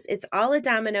 truly is. It's all a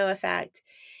domino effect.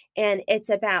 And it's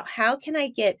about how can I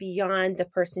get beyond the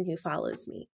person who follows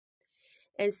me?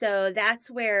 And so that's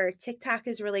where TikTok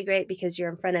is really great because you're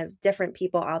in front of different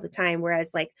people all the time.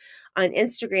 Whereas, like on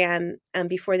Instagram,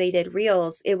 before they did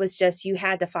Reels, it was just you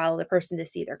had to follow the person to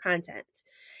see their content.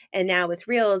 And now with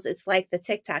Reels, it's like the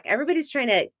TikTok. Everybody's trying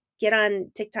to get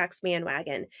on TikTok's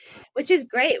bandwagon, which is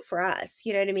great for us.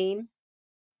 You know what I mean?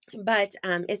 But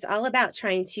it's all about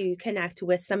trying to connect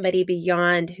with somebody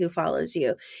beyond who follows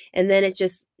you, and then it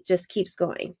just keeps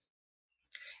going.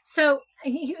 So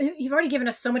you've already given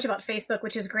us so much about Facebook,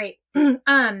 which is great.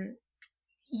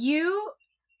 You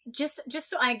just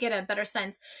so I get a better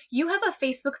sense, you have a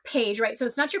Facebook page, right? So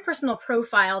it's not your personal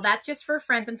profile. That's just for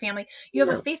friends and family. You have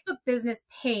No, a Facebook business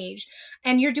page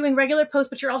and you're doing regular posts,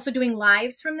 but you're also doing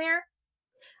lives from there.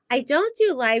 I don't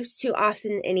do lives too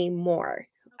often anymore.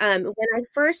 When I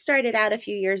first started out a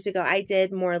few years ago, I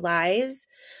did more lives,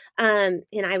 and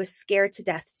I was scared to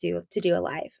death to do a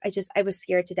live. I was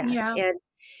scared to death, Yeah.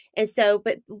 and so,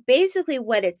 but basically,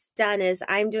 what it's done is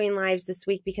I'm doing lives this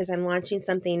week because I'm launching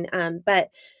something.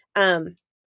 But um,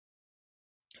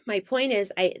 my point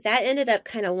is, I that ended up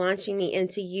kind of launching me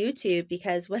into YouTube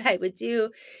because what I would do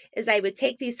is I would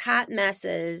take these hot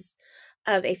messes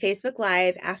of a Facebook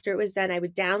Live. After it was done, I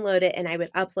would download it and I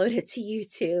would upload it to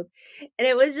YouTube. And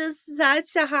it was just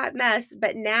such a hot mess.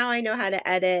 But now I know how to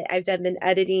edit. Been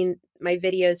editing my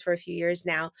videos for a few years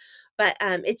now. But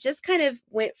it just kind of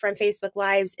went from Facebook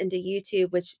Lives into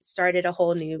YouTube, which started a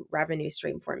whole new revenue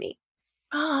stream for me.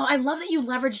 Oh, I love that you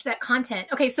leveraged that content.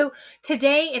 Okay, so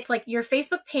today it's like your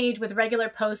Facebook page with regular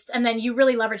posts, and then you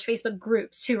really leverage Facebook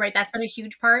groups too, right? That's been a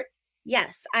huge part.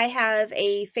 Yes, I have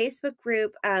a Facebook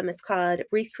group. It's called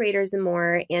Wreath Creators and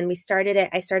More, and we started it.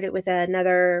 I started with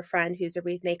another friend who's a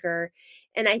wreath maker,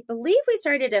 and I believe we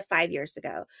started it 5 years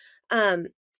ago. Um,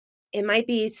 it might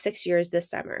be 6 years this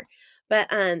summer, but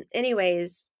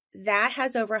anyways, that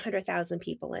has over 100,000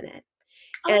 people in it,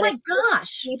 Oh and my it's just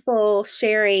gosh. people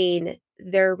sharing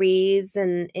their wreaths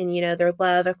and their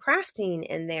love of crafting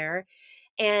in there.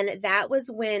 And that was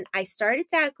when I started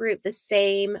that group. The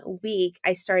same week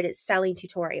I started selling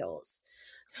tutorials.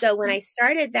 So when I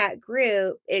started that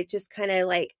group, it just kind of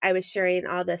like I was sharing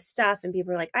all this stuff and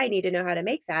people were like, I need to know how to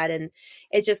make that. And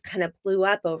it just kind of blew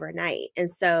up overnight. And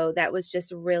so that was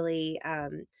just really a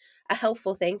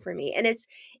helpful thing for me. And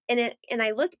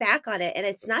I look back on it and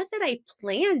it's not that I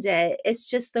planned it. It's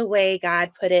just the way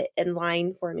God put it in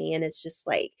line for me. And it's just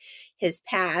like his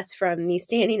path from me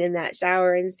standing in that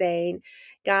shower and saying,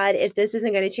 God, if this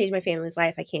isn't going to change my family's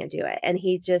life, I can't do it. And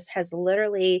he just has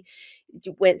literally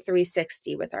went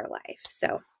 360 with our life.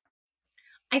 So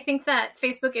I think that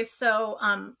Facebook is so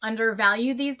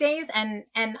undervalued these days, and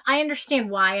I understand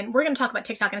why. And we're going to talk about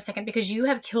TikTok in a second because you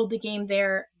have killed the game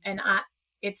there, and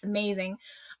it's amazing.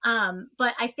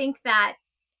 But I think that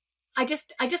I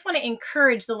just want to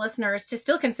encourage the listeners to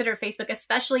still consider Facebook,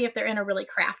 especially if they're in a really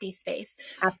crafty space,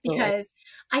 absolutely. because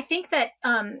I think that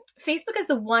Facebook is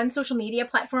the one social media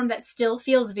platform that still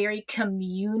feels very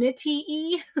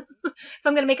community-y. If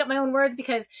I'm going to make up my own words,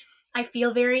 because I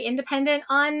feel very independent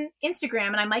on Instagram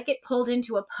and I might get pulled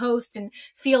into a post and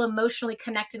feel emotionally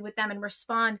connected with them and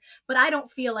respond, but I don't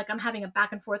feel like I'm having a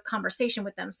back and forth conversation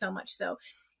with them so much. So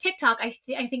TikTok, I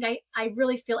think I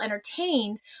really feel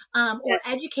entertained or Yes.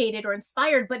 educated or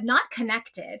inspired, but not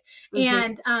connected. Hmm.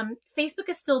 And Facebook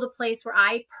is still the place where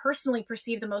I personally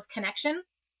perceive the most connection.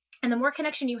 And the more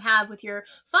connection you have with your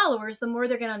followers, the more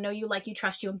they're going to know you, like you,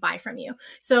 trust you, and buy from you.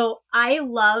 So I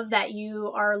love that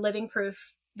you are living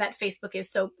proof that Facebook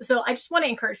is so. So I just want to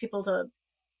encourage people to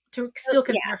Oh, still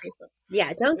yeah. consider Facebook.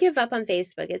 Yeah. Don't give up on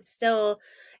Facebook. It's still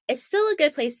a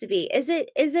good place to be. Is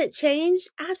it changed?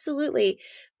 Absolutely.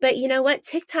 But you know what?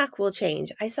 TikTok will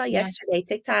change. I saw Yes. yesterday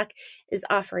TikTok is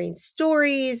offering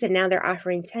stories and now they're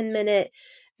offering 10-minute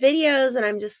videos. And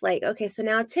I'm just like, okay, so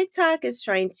now TikTok is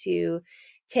trying to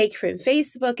take from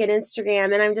Facebook and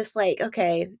Instagram. And I'm just like,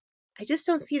 okay, I just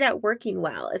don't see that working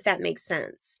well, if that makes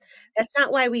sense. That's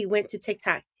not why we went to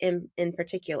TikTok in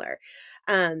particular.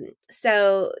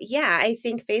 So yeah, I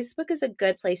think Facebook is a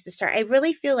good place to start. I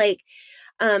really feel like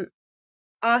um,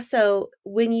 also,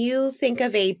 when you think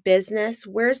of a business,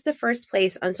 where's the first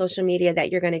place on social media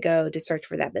that you're going to go to search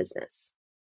for that business?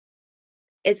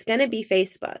 It's going to be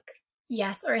Facebook.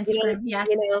 Yes. Or You know, Instagram. you Yes.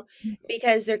 know,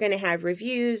 because they're going to have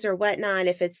reviews or whatnot.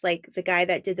 If it's like the guy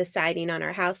that did the siding on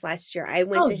our house last year, I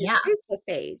went Oh, to his yeah. Facebook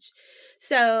page.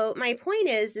 So my point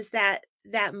is that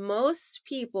most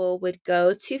people would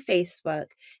go to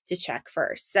Facebook to check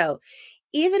first. So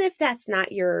even if that's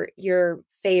not your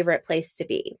favorite place to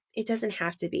be, it doesn't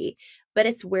have to be, but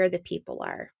it's where the people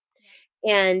are.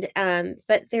 And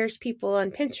but there's people on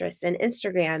Pinterest and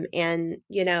Instagram and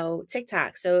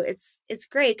TikTok. So it's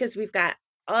great because we've got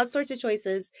all sorts of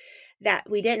choices that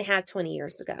we didn't have 20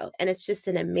 years ago. And it's just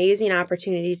an amazing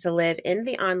opportunity to live in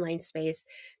the online space,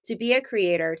 to be a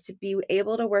creator, to be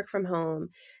able to work from home,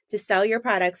 to sell your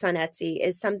products on Etsy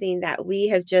is something that we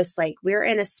have just like we're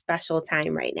in a special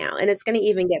time right now. And it's going to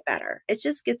even get better. It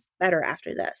just gets better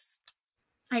after this.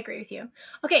 I agree with you.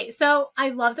 Okay, so I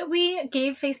love that we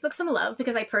gave Facebook some love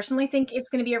because I personally think it's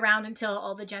going to be around until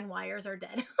all the Gen Yers are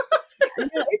dead. No,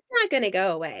 it's not gonna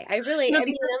go away. You I don't mean,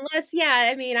 think so? unless yeah,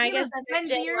 I mean, I Yeah, guess those I'm a Gen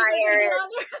Gen Zers are going to be Wire, around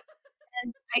there.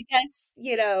 and I guess,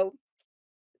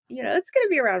 it's gonna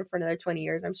be around for another 20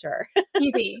 years, I'm sure.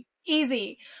 Easy,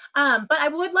 easy. But I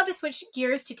would love to switch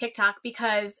gears to TikTok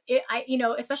because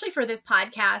especially for this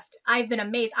podcast, I've been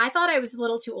amazed. I thought I was a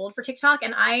little too old for TikTok,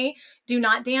 and I do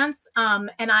not dance.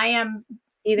 And I am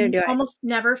Neither do I. almost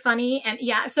never funny. And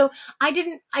yeah, so I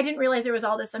didn't realize there was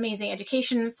all this amazing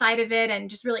education side of it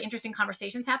and just really interesting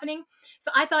conversations happening.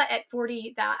 So I thought at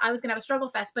 40 that I was going to have a struggle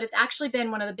fest, but it's actually been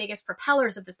one of the biggest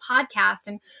propellers of this podcast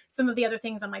and some of the other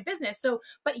things on my business. So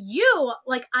but you,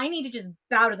 like, I need to just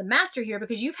bow to the master here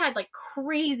because you've had like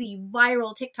crazy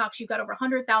viral TikToks. You've got over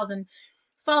 100,000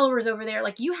 followers over there.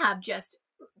 Like, you have just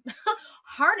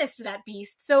harnessed that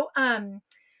beast. So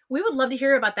we would love to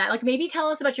hear about that. Like, maybe tell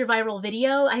us about your viral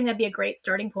video. I think that'd be a great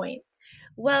starting point.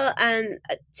 Well,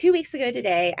 2 weeks ago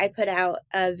today, I put out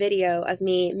a video of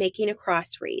me making a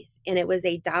cross wreath, and it was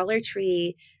a Dollar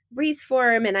Tree wreath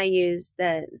form, and I used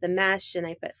the mesh and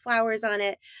I put flowers on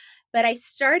it. But I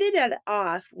started it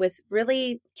off with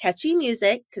really catchy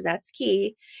music because that's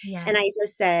key. And I Yes.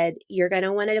 just said, you're going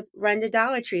to want to run to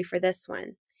Dollar Tree for this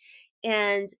one.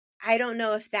 And I don't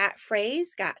know if that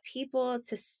phrase got people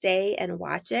to stay and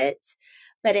watch it,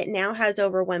 but it now has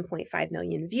over 1.5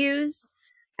 million views.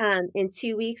 In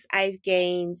 2 weeks, I've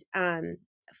gained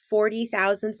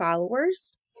 40,000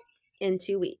 followers in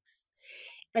 2 weeks.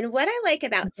 And what I like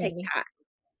about Insane.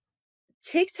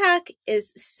 TikTok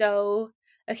is so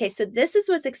okay. So, this is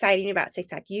what's exciting about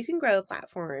TikTok. You can grow a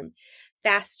platform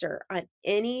faster on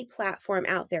any platform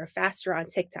out there, faster on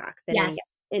TikTok than Yes.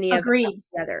 any of Agreed.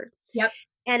 the other. Yep.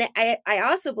 And I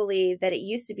also believe that it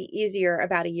used to be easier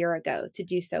about a year ago to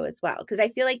do so as well. Because I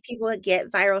feel like people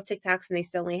get viral TikToks and they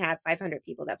still only have 500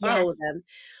 people that follow them. Yes.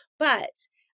 But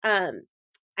um,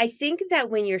 I think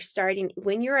that when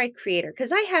you're a creator,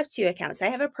 because I have two accounts, I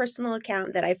have a personal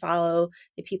account that I follow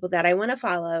the people that I want to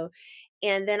follow.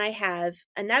 And then I have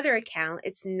another account.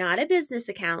 It's not a business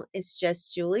account. It's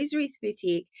just Julie's Wreath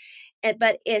Boutique,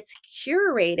 but it's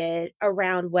curated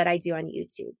around what I do on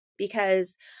YouTube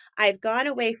because I've gone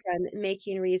away from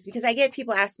making wreaths because I get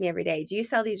people ask me every day, do you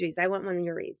sell these wreaths? I want one of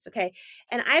your wreaths. Okay.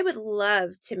 And I would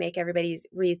love to make everybody's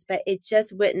wreaths, but it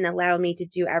just wouldn't allow me to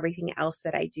do everything else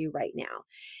that I do right now.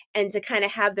 And to kind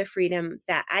of have the freedom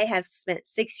that I have spent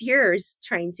 6 years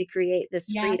trying to create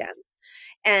this freedom. Yes.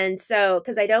 And so,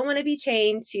 because I don't want to be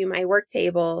chained to my work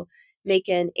table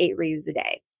making 8 wreaths a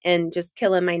day and just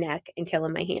killing my neck and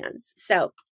killing my hands.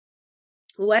 So,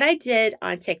 what I did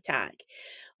on TikTok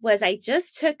was I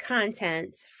just took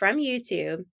content from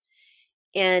YouTube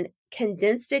and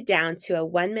condensed it down to a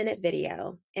 1 minute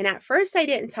video. And at first, I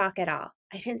didn't talk at all.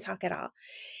 I didn't talk at all.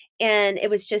 And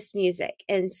it was just music,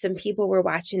 and some people were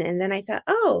watching it. And then I thought,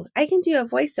 oh, I can do a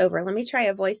voiceover. Let me try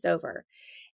a voiceover.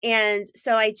 And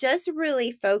so I just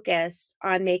really focused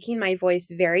on making my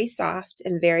voice very soft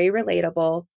and very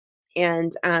relatable.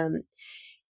 And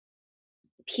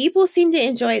people seem to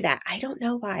enjoy that. I don't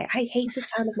know why. I hate the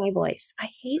sound of my voice. I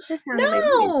hate the sound of my voice.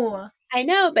 No. I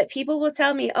know, but people will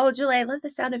tell me, "Oh, Julie, I love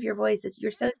the sound of your voice. You're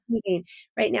so soothing."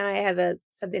 Right now, I have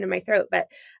something in my throat,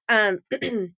 um,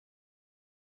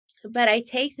 but I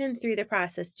take them through the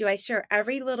process. Do I share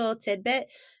every little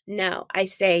tidbit? No, I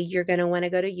say you're going to want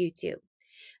to go to YouTube.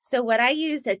 So what I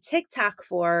use a TikTok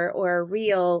for, or a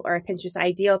reel, or a Pinterest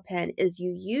ideal pin, is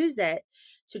you use it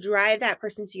to drive that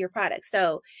person to your product.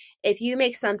 So if you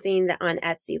make something on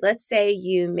Etsy, let's say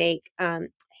you make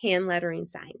hand lettering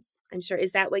signs. I'm sure,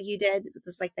 is that what you did?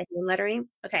 This like the hand lettering?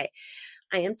 Okay.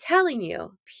 I am telling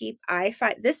you, I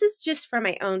find this is just from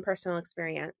my own personal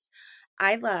experience.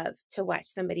 I love to watch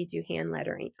somebody do hand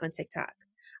lettering on TikTok.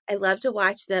 I love to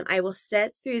watch them. I will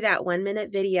sit through that 1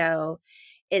 minute video.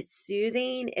 It's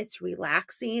soothing, it's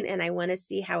relaxing, and I want to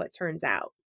see how it turns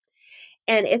out.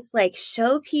 And it's like,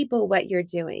 show people what you're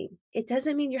doing. It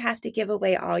doesn't mean you have to give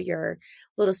away all your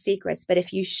little secrets, but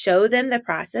if you show them the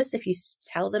process, if you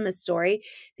tell them a story,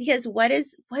 because what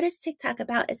is TikTok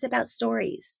about? It's about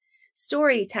stories.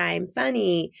 Story time,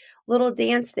 funny, little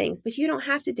dance things, but you don't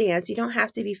have to dance. You don't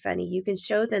have to be funny. You can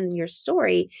show them your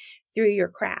story through your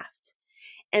craft.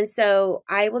 And so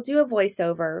I will do a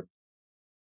voiceover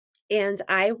and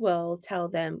I will tell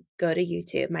them, go to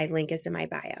YouTube. My link is in my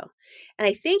bio. And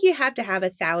I think you have to have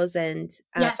 1,000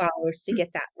 Yes. followers to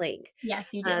get that link.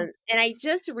 Yes, you do. And I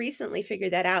just recently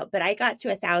figured that out, but I got to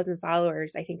 1,000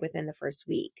 followers, I think, within the first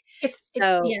week. Yeah,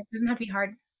 So, it doesn't have to be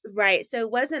hard. right. So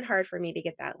it wasn't hard for me to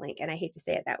get that link. And I hate to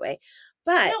say it that way.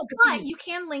 But, No, but you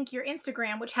can link your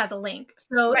Instagram, which has a link.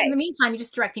 So in right. the meantime, you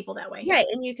just direct people that way. Right.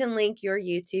 And you can link your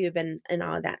YouTube and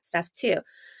all of that stuff too.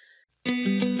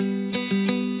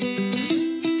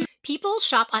 People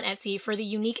shop on Etsy for the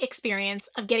unique experience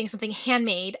of getting something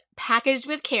handmade, packaged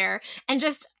with care, and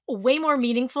just way more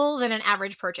meaningful than an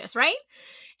average purchase, right?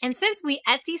 And since we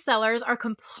Etsy sellers are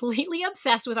completely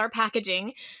obsessed with our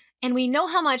packaging, and we know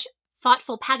how much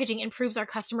thoughtful packaging improves our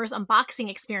customers' unboxing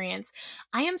experience,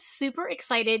 I am super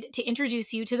excited to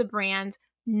introduce you to the brand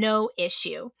No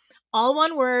Issue. All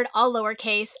one word, all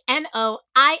lowercase,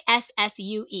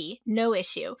 NOISSUE, No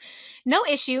Issue. No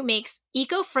Issue makes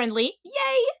eco-friendly,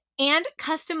 yay, and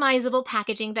customizable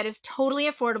packaging that is totally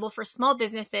affordable for small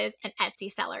businesses and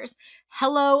Etsy sellers.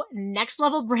 Hello, next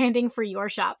level branding for your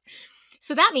shop.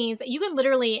 So that means that you can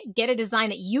literally get a design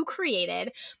that you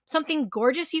created, something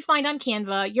gorgeous you find on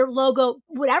Canva, your logo,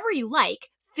 whatever you like,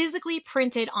 physically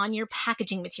printed on your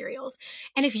packaging materials.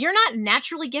 And if you're not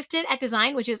naturally gifted at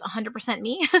design, which is 100%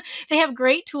 me, they have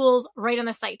great tools right on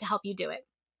the site to help you do it.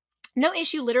 No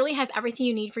Issue literally has everything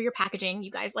you need for your packaging,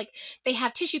 you guys. Like, they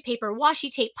have tissue paper,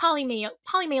 washi tape,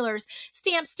 polymailers,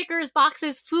 stamps, stickers,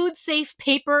 boxes, food safe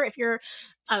paper if you're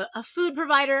a food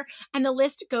provider, and the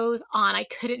list goes on. I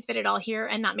couldn't fit it all here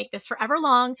and not make this forever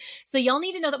long. So y'all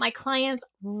need to know that my clients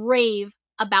rave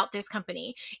about this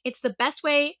company. It's the best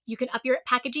way you can up your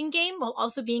packaging game while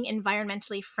also being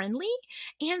environmentally friendly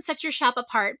and set your shop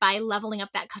apart by leveling up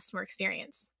that customer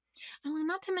experience. And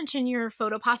not to mention your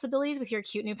photo possibilities with your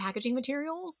cute new packaging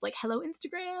materials like Hello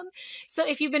Instagram. So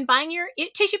if you've been buying your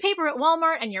tissue paper at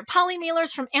Walmart and your poly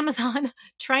mailers from Amazon,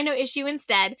 try No Issue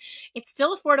instead. It's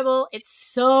still affordable, it's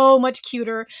so much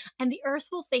cuter, and the earth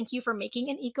will thank you for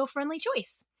making an eco-friendly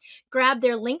choice. Grab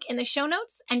their link in the show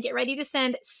notes and get ready to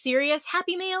send serious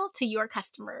happy mail to your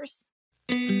customers.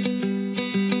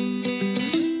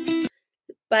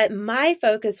 But my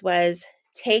focus was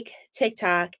take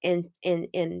TikTok and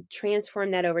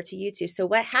transform that over to YouTube. So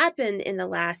what happened in the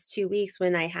last 2 weeks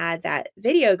when I had that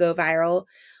video go viral?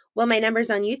 Well, my numbers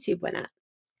on YouTube went up,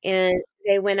 and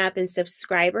they went up in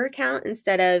subscriber count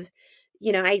instead of,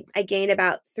 I gained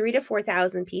about 3 to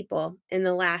 4,000 people in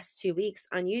the last 2 weeks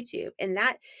on YouTube. And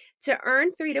that, to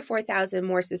earn 3 to 4,000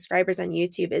 more subscribers on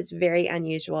YouTube is very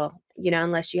unusual,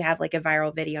 unless you have like a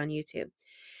viral video on YouTube.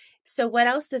 So what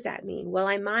else does that mean? Well,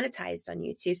 I monetized on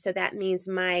YouTube. So that means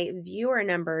my viewer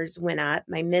numbers went up,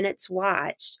 my minutes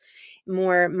watched,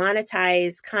 more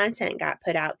monetized content got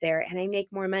put out there, and I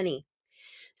make more money.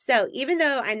 So even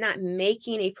though I'm not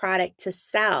making a product to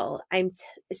sell, I'm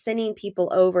sending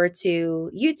people over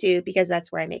to YouTube because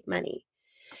that's where I make money.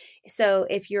 So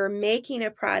if you're making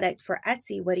a product for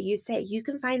Etsy, what do you say? You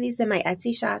can find these in my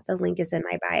Etsy shop. The link is in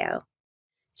my bio.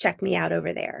 Check me out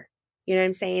over there. You know what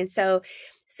I'm saying? So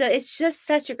it's just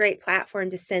such a great platform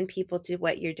to send people to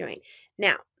what you're doing.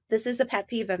 Now, this is a pet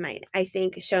peeve of mine. I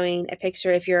think showing a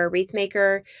picture, if you're a wreath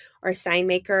maker or a sign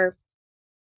maker,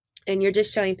 and you're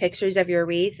just showing pictures of your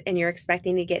wreath and you're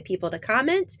expecting to get people to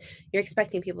comment, you're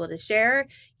expecting people to share,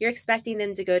 you're expecting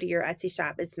them to go to your Etsy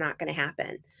shop, it's not going to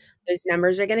happen. Those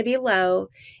numbers are going to be low,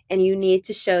 and you need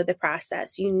to show the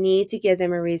process. You need to give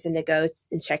them a reason to go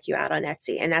and check you out on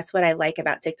Etsy. And that's what I like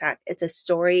about TikTok. It's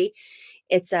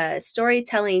a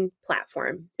storytelling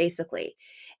platform, basically.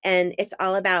 And it's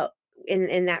all about,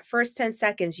 in that first 10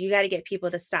 seconds, you got to get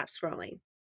people to stop scrolling.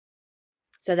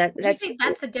 So Would you say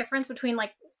that's the difference between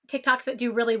like TikToks that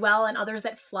do really well and others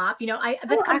that flop?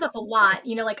 This comes up a lot.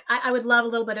 I would love a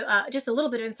little bit of just a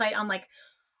little bit of insight on like,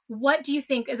 what do you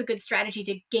think is a good strategy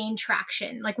to gain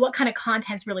traction? Like, what kind of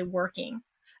content's really working?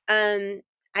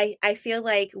 I feel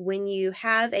like when you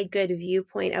have a good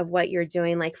viewpoint of what you're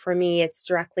doing, like for me, it's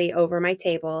directly over my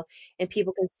table and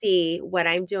people can see what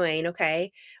I'm doing,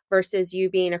 okay? Versus you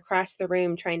being across the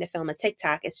room trying to film a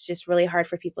TikTok. It's just really hard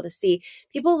for people to see.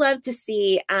 People love to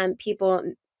see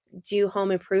people do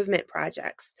home improvement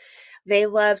projects. They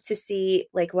love to see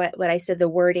like what I said, the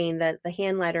wording, the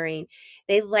hand lettering.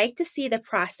 They like to see the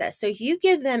process. So you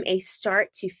give them a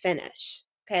start to finish,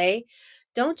 okay?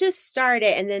 Don't just start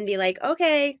it and then be like,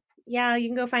 okay, yeah, you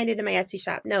can go find it in my Etsy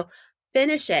shop. No,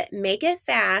 finish it. Make it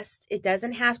fast. It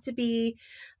doesn't have to be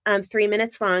 3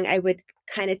 minutes long. I would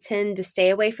kind of tend to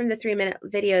stay away from the 3-minute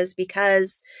videos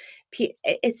because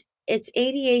it's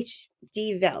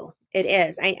ADHDville. It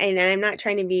is. And I'm not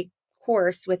trying to be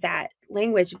coarse with that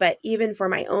language, but even for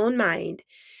my own mind,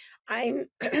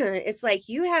 it's like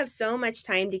you have so much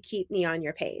time to keep me on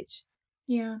your page.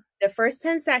 Yeah. The first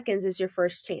 10 seconds is your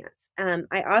first chance.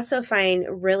 I also find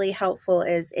really helpful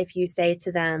is if you say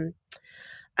to them,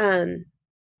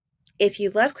 if you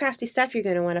love crafty stuff, you're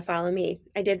going to want to follow me.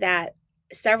 I did that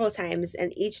several times,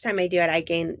 and each time I do it, I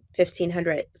gain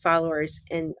 1,500 followers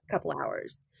in a couple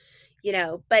hours.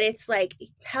 But it's like,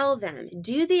 tell them,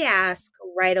 do the ask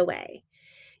right away.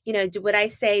 Would I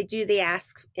say do the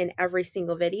ask in every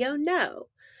single video? No.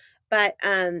 But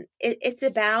it's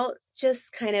about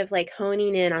just kind of like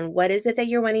honing in on what is it that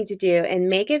you're wanting to do and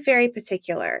make it very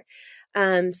particular.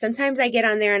 Sometimes I get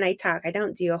on there and I talk. I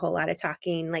don't do a whole lot of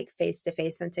talking like face to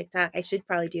face on TikTok. I should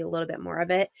probably do a little bit more of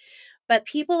it. But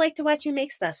people like to watch me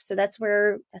make stuff. So that's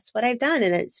what I've done,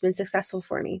 and it's been successful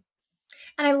for me.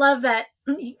 And I love that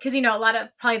because, a lot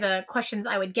of probably the questions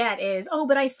I would get is, oh,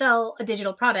 but I sell a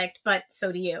digital product, but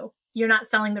so do you. You're not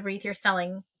selling the wreath, you're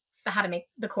selling the how to make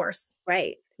the course.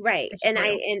 Right. And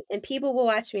and people will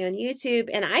watch me on YouTube,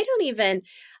 and I don't even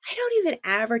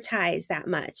advertise that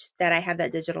much that I have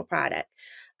that digital product.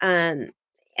 And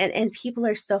people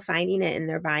are still finding it and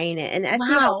they're buying it. And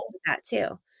Etsy helps with that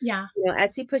too. Yeah.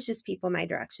 Etsy pushes people my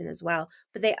direction as well.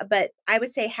 But I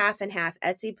would say half and half.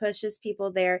 Etsy pushes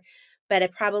people there,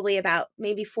 but probably about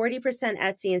maybe 40%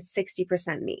 Etsy and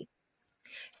 60% me.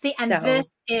 See, and So,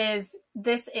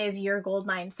 this is your gold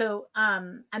mine. So,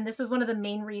 and this was one of the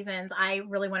main reasons I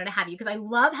really wanted to have you, because I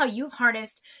love how you've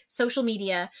harnessed social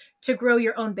media to grow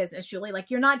your own business, Julie.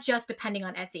 Like, you're not just depending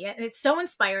on Etsy, and it's so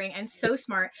inspiring and so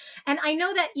smart. And I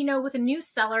know that, with a new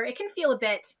seller, it can feel a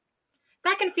bit,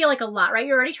 that can feel like a lot, right?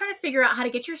 You're already trying to figure out how to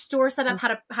get your store set up, how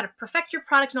to perfect your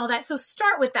product and all that. So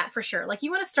start with that for sure. Like, you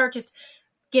want to start just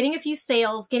getting a few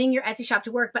sales, getting your Etsy shop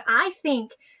to work. But I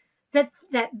think that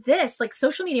this, like,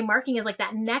 social media marketing is like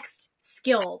that next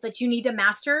skill that you need to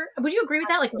master. Would you agree with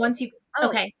that? Like, once you, oh,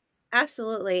 okay.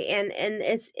 absolutely. And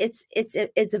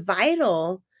it's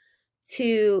vital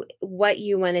to what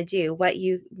you want to do, what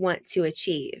you want to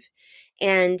achieve.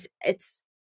 And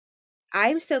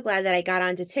I'm so glad that I got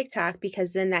onto TikTok,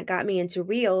 because then that got me into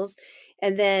Reels.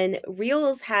 And then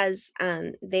Reels has,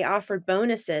 they offered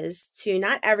bonuses to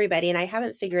not everybody. And I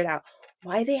haven't figured out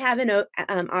why they haven't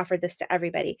offered this to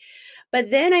everybody.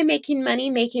 But then I'm making money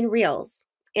making Reels.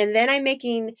 And then I'm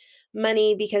making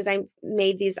money because I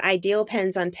made these ideal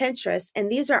pens on Pinterest.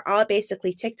 And these are all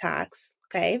basically TikToks.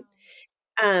 Okay.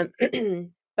 Um,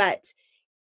 but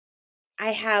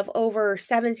I have over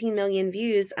 17 million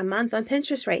views a month on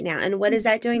Pinterest right now. And what is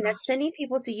that doing? That's sending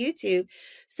people to YouTube.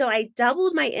 So I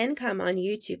doubled my income on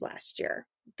YouTube last year,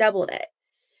 doubled it,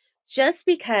 just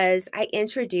because I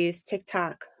introduced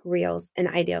TikTok Reels and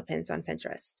ideal pins on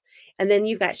Pinterest. And then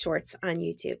you've got shorts on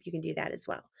YouTube. You can do that as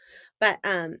well. But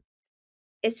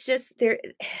it's just there.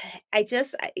 I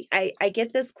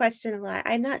get this question a lot.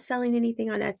 I'm not selling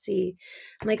anything on Etsy.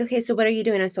 I'm like, okay, so what are you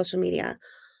doing on social media?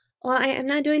 Well, I am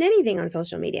not doing anything on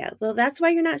social media. Well, that's why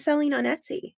you're not selling on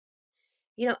Etsy.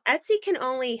 Etsy can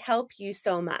only help you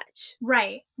so much.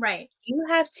 Right, right.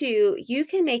 You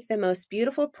can make the most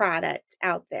beautiful product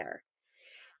out there.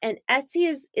 And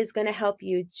Etsy is going to help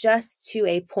you just to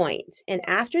a point. And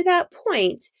after that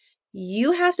point,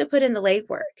 you have to put in the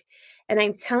legwork. And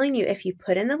I'm telling you, if you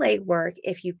put in the legwork,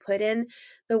 if you put in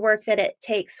the work that it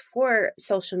takes for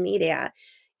social media,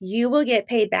 you will get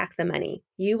paid back the money.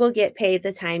 You will get paid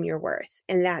the time you're worth.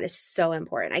 And that is so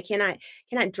important. I cannot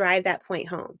drive that point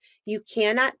home. You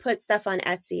cannot put stuff on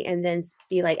Etsy and then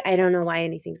be like, I don't know why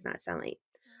anything's not selling.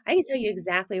 I can tell you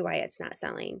exactly why it's not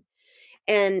selling.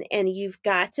 And you've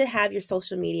got to have your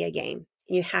social media game.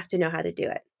 You have to know how to do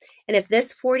it. And if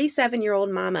this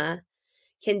 47-year-old mama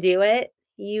can do it,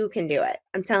 you can do it.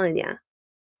 I'm telling you,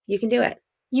 you can do it.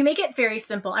 You make it very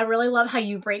simple. I really love how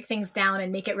you break things down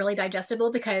and make it really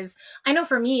digestible, because I know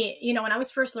for me, when I was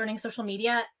first learning social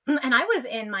media, and I was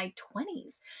in my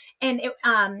 20s, and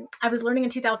I was learning in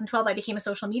 2012, I became a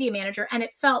social media manager, and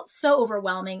it felt so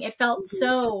overwhelming. It felt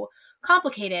so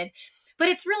complicated, but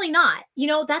it's really not.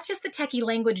 That's just the techie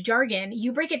language jargon.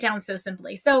 You break it down so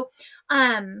simply. So,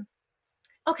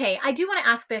 okay, I do want to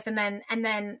ask this, and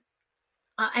then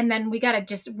we got to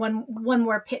just one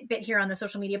more bit here on the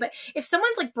social media. But if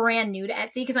someone's like brand new to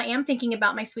Etsy, because I am thinking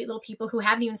about my sweet little people who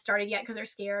haven't even started yet because they're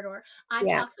scared, or I've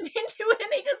Yeah. talked them into it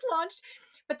and they just launched,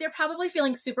 but they're probably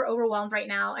feeling super overwhelmed right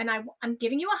now. And I'm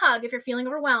giving you a hug if you're feeling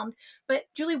overwhelmed. But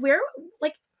Julie,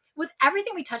 like, with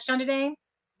everything we touched on today,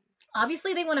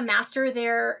 obviously they want to master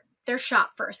their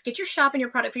shop first. Get your shop and your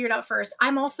product figured out first.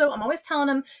 I'm always telling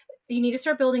them, you need to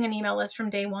start building an email list from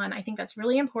day one. I think that's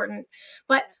really important.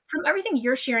 But from everything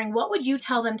you're sharing, what would you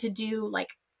tell them to do, like,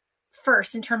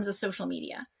 first in terms of social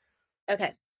media?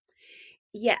 Okay.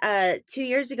 Yeah. 2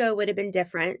 years ago would have been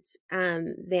different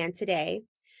than today.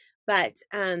 But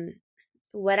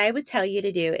what I would tell you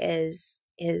to do is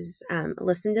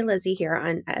listen to Lizzie here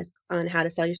on how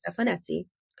to sell your stuff on Etsy.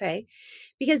 Okay,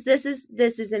 because this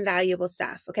is invaluable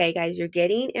stuff. Okay, guys, you're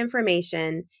getting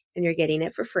information and you're getting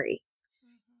it for free.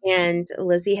 And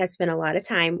Lizzie has spent a lot of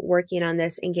time working on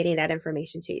this and getting that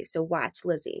information to you. So watch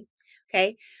Lizzie.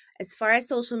 Okay, as far as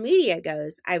social media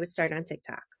goes, I would start on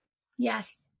TikTok.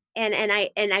 Yes. And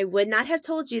I would not have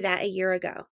told you that a year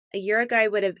ago. A year ago,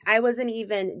 I wasn't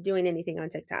even doing anything on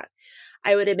TikTok.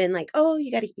 I would have been like, oh,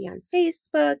 you got to be on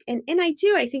Facebook. And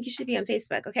I think you should be on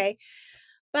Facebook. Okay.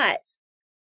 But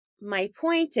my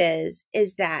point is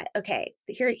that, okay,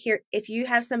 here, if you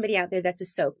have somebody out there that's a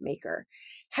soap maker,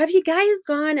 have you guys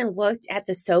gone and looked at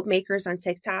the soap makers on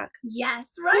TikTok?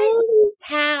 Yes. Right. Holy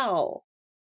cow.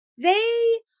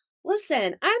 They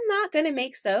listen, I'm not going to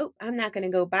make soap. I'm not going to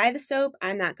go buy the soap.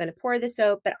 I'm not going to pour the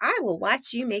soap, but I will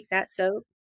watch you make that soap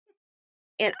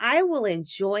and I will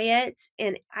enjoy it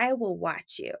and I will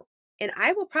watch you and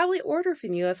I will probably order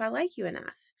from you if I like you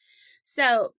enough.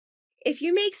 So if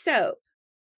you make soap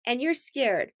and you're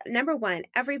scared, number one,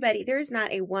 everybody, there is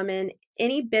not a woman,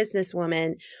 any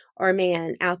businesswoman or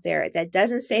man out there that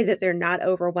doesn't say that they're not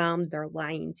overwhelmed. They're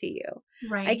lying to you. I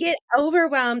Right. get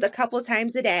overwhelmed a couple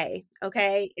times a day,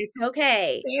 okay? It's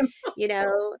okay. Same.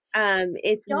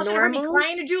 It's Y'all should have heard me normal.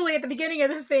 crying to Julie at the beginning of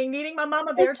this thing, needing my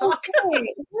mama bear It's talk.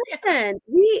 okay. Yeah. Listen,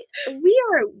 we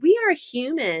are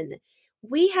human.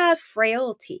 We have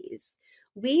frailties.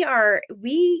 We are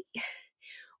we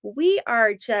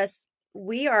are just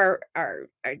we are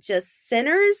just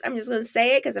sinners. I'm just going to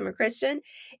say it because I'm a Christian,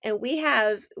 and we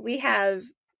have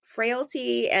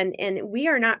frailty, and we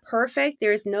are not perfect.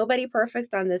 There's nobody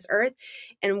perfect on this earth,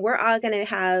 and we're all going to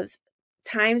have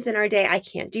times in our day, I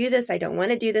can't do this, I don't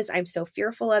want to do this, I'm so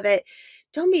fearful of it.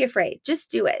 Don't be afraid,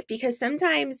 just do it, because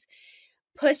sometimes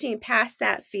pushing past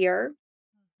that fear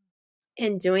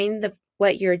and doing the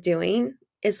what you're doing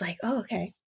is like, oh,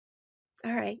 okay,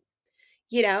 all right.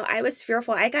 I was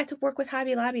fearful. I got to work with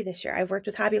Hobby Lobby this year. I've worked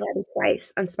with Hobby Lobby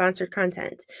twice on sponsored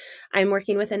content. I'm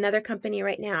working with another company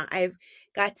right now. I've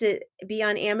got to be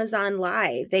on Amazon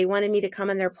Live. They wanted me to come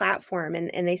on their platform,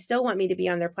 and they still want me to be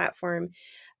on their platform,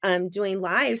 doing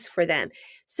lives for them.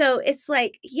 So it's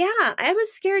like, yeah, I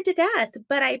was scared to death,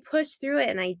 but I pushed through it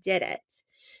and I did it.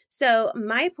 So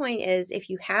my point is, if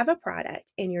you have a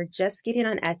product and you're just getting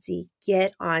on Etsy,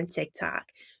 get on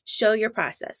TikTok. Show your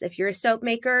process. If you're a soap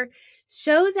maker,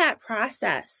 show that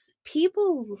process.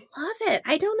 People love it.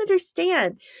 I don't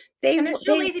understand. And they're too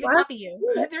They lazy to love copy you.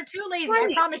 it. They're too lazy, I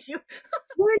Right. promise you.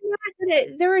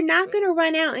 They're not gonna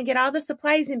run out and get all the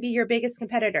supplies and be your biggest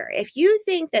competitor. If you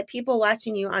think that people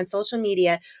watching you on social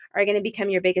media are going to become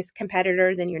your biggest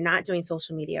competitor, then you're not doing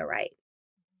social media right.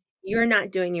 You're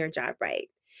not doing your job right.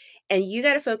 And you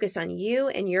got to focus on you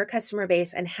and your customer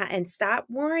base, and stop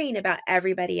worrying about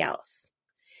everybody else.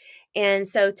 And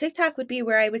so TikTok would be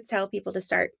where I would tell people to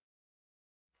start.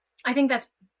 I think that's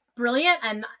brilliant,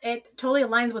 and it totally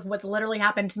aligns with what's literally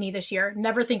happened to me this year,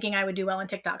 never thinking I would do well on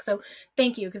TikTok. So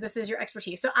thank you, because this is your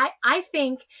expertise. So I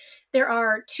think there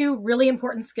are two really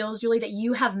important skills, Julie, that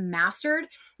you have mastered.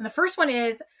 And the first one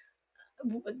is,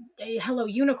 hello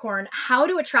unicorn, how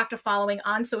to attract a following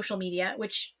on social media,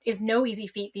 which is no easy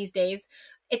feat these days.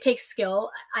 It takes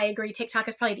skill. I agree, TikTok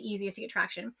is probably the easiest to get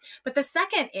traction. But the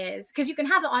second is, because you can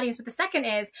have the audience, but the second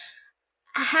is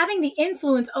having the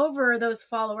influence over those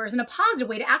followers in a positive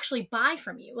way to actually buy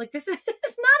from you. Like, this is not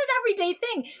an everyday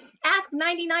thing. Ask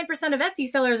 99% of Etsy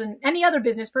sellers and any other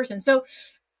business person. So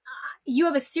you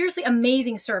have a seriously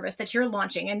amazing service that you're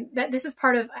launching, and that this is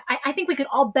part of, I think we could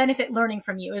all benefit learning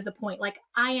from you, is the point. Like,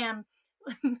 I am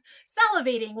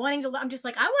salivating, wanting to, I'm just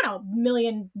like, I want 1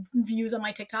 million views on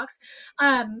my TikToks.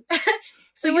 Um, so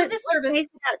So you have this what's service. nice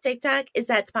about TikTok is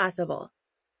that's possible.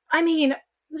 I mean,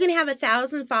 You can have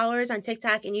 1,000 followers on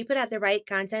TikTok and you put out the right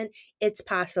content. It's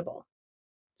possible.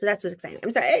 So that's what's exciting.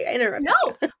 I'm sorry, I no, interrupted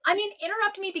you. I mean,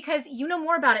 interrupt me because you know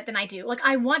more about it than I do. Like,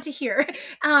 I want to hear. But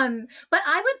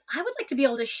I would like to be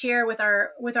able to share with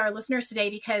our listeners today,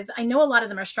 because I know a lot of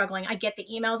them are struggling. I get the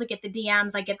emails, I get the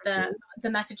DMs, I get the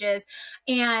messages,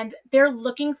 and they're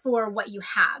looking for what you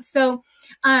have. So,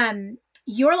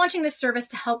 you're launching this service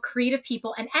to help creative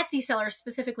people and Etsy sellers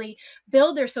specifically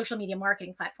build their social media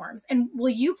marketing platforms. And will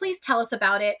you please tell us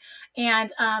about it?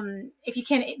 And if you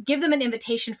can, give them an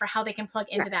invitation for how they can plug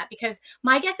Yeah. into that, because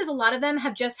my guess is a lot of them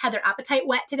have just had their appetite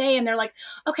whet today, and they're like,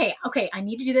 okay, I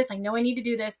need to do this. I know I need to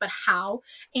do this, but how?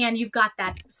 And you've got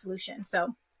that solution.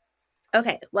 So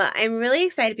Okay. Well, I'm really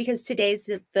excited because today's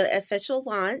the official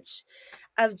launch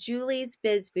of Julie's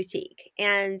Biz Boutique.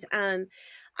 And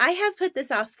I have put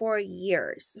this off for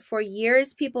years. For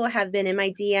years, people have been in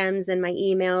my DMs and my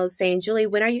emails saying, Julie,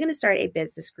 when are you going to start a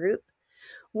business group?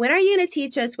 When are you going to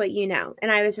teach us what you know? And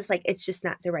I was just like, it's just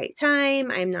not the right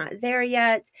time. I'm not there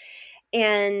yet.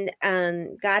 And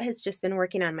God has just been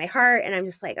working on my heart, and I'm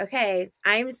just like, okay,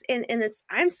 I'm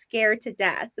scared to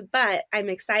death, but I'm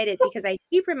excited because I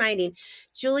keep reminding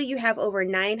Julie, you have over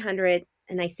 900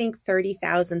 and I think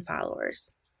 30,000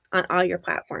 followers on all your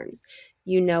platforms.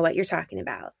 You know what you're talking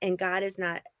about, and God is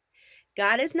not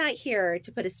here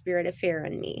to put a spirit of fear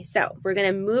in me. So we're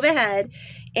going to move ahead.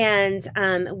 And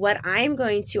what I'm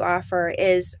going to offer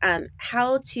is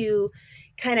how to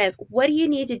kind of, what do you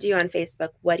need to do on Facebook?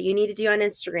 What do you need to do on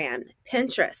Instagram?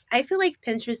 Pinterest. I feel like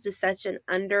Pinterest is such an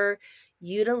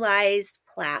underutilized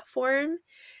platform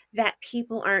that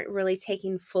people aren't really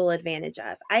taking full advantage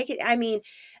of. I mean,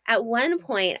 at one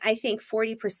point, I think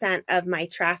 40% of my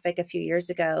traffic a few years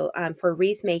ago, for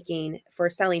wreath making, for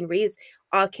selling wreaths,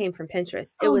 all came from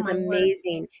Pinterest. It oh was my word.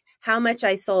 amazing how much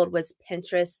I sold was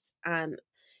Pinterest.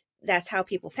 That's how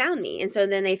people found me. And so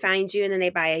then they find you and then they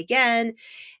buy again,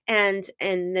 and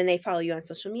then they follow you on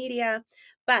social media.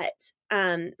 But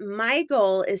my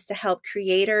goal is to help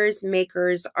creators,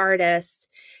 makers, artists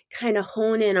kind of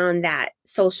hone in on that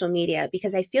social media,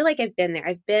 because I feel like I've been there.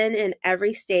 I've been in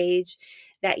every stage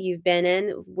that you've been in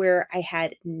where I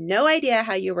had no idea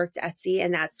how you worked Etsy.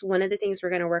 And that's one of the things we're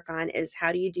going to work on is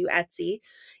how do you do Etsy?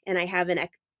 And I have an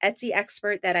Etsy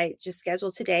expert that I just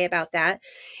scheduled today about that.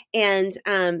 And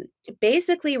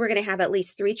basically, we're going to have at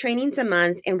least 3 trainings a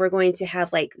month, and we're going to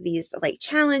have like these like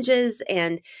challenges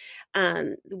and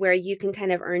where you can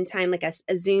kind of earn time, like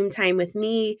a Zoom time with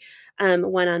me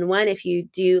one-on-one if you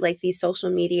do like these social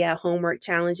media homework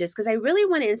challenges, because I really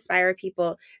want to inspire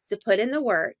people to put in the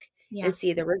work and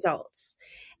see the results.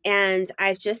 And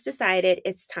I've just decided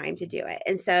it's time to do it.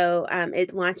 And so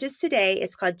it launches today.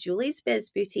 It's called Julie's Biz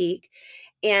Boutique.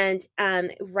 And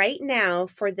right now,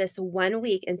 for this 1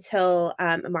 week until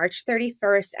March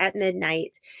 31st at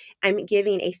midnight, I'm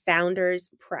giving a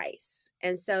founder's price.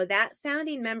 And so that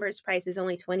founding member's price is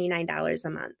only $29 a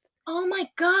month. Oh my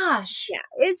gosh. Yeah,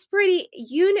 it's pretty.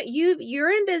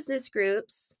 You're in business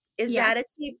groups. Is that a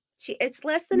cheap? It's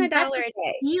less than $1 a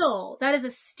day. Steal. That is a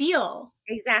steal.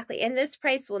 Exactly. And this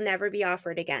price will never be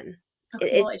offered again.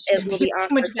 Okay, it will be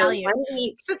too much value. 1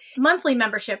 week. So monthly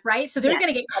membership, right? So they're going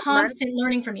to get constant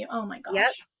learning from you. Oh my gosh.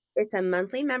 Yep. It's a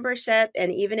monthly membership.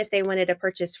 And even if they wanted to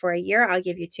purchase for a year, I'll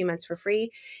give you 2 months for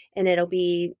free. And it'll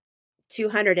be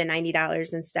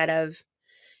 $290 instead of,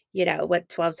 what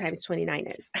 12 times 29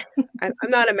 is. I'm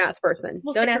not a math person.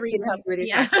 Don't ask me to help you with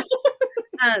your math.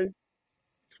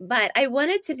 But I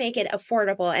wanted to make it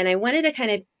affordable, and I wanted to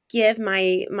kind of give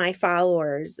my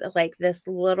followers like this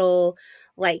little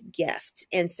like gift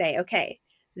and say, okay,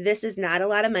 this is not a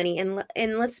lot of money. And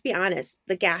let's be honest,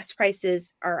 the gas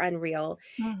prices are unreal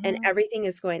and everything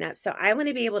is going up. So I want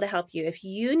to be able to help you. If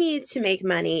you need to make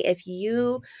money, if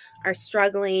you are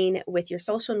struggling with your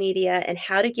social media and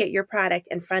how to get your product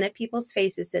in front of people's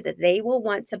faces so that they will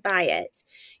want to buy it,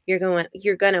 you're going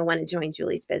to want to join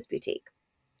Julie's Biz Boutique.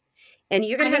 And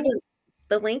you're going to have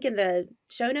the link in the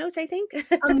show notes, I think.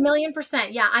 1,000,000%.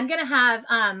 Yeah. I'm going to have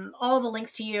all the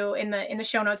links to you in the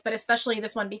show notes, but especially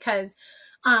this one, because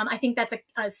I think that's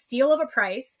a steal of a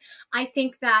price. I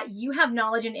think that you have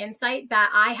knowledge and insight that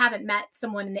I haven't met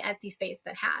someone in the Etsy space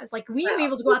that has. Like, we may be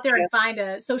able to go out there and find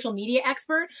a social media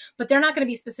expert, but they're not going to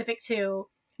be specific to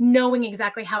knowing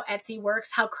exactly how Etsy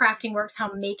works, how crafting works,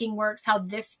 how making works, how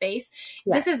this space.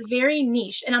 This is very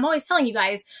niche. And I'm always telling you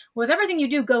guys, with everything you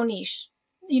do, go niche.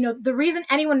 The reason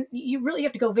you really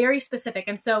have to go very specific.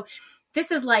 And so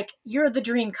this is like, you're the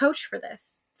dream coach for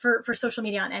this, for social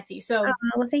media on Etsy. So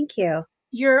well, thank you.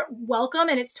 You're welcome.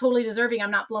 And it's totally deserving.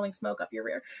 I'm not blowing smoke up your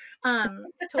rear.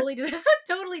 Totally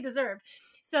deserved.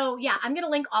 So yeah, I'm going to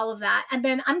link all of that. And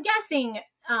then I'm guessing,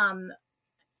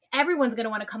 everyone's going to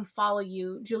want to come follow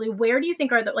you, Julie. Where do you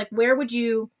think where's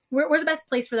the best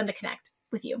place for them to connect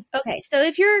with you? Okay. So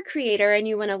if you're a creator and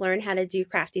you want to learn how to do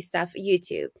crafty stuff,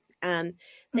 YouTube. The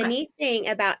neat thing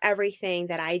about everything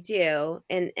that I do,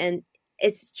 and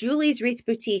it's Julie's Wreath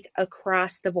Boutique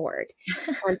across the board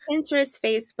on Pinterest,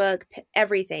 Facebook,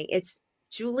 everything. It's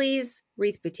Julie's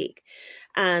Wreath Boutique.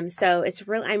 So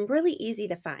I'm really easy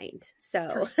to find.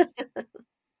 So.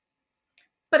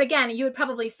 But again, you would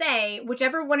probably say,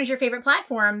 whichever one is your favorite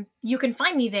platform, you can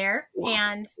find me there.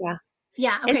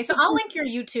 Yeah. Okay. So I'll link your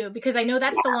YouTube, because I know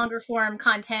that's the longer form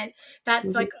content.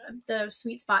 That's like the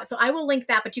sweet spot. So I will link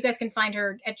that, but you guys can find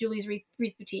her at Julie's Wreath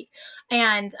Boutique.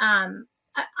 And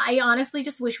I honestly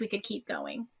just wish we could keep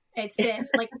going. It's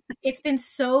been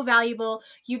so valuable.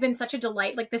 You've been such a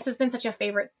delight. Like, this has been such a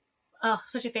favorite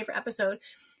episode.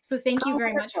 So thank you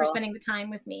very much for spending the time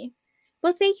with me.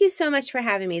 Well, thank you so much for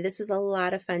having me. This was a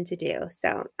lot of fun to do.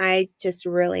 So I just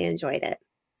really enjoyed it.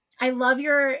 I love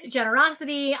your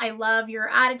generosity. I love your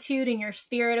attitude and your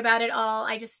spirit about it all.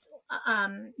 I just,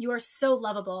 you are so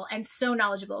lovable and so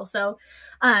knowledgeable. So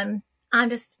I'm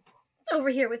just over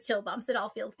here with chill bumps. It all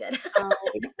feels good.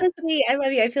 That's sweet. I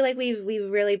love you. I feel like we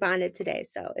really bonded today.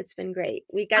 So it's been great.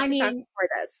 We got to talk before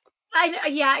this. Like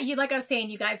I was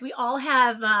saying, you guys, we all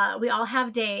have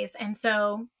days. And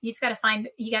so you got to find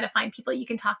people you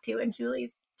can talk to. And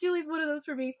Julie's one of those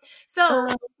for me.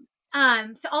 So,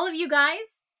 so all of you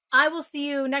guys, I will see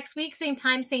you next week, same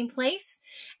time, same place.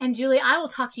 And Julie, I will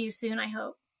talk to you soon, I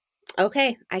hope.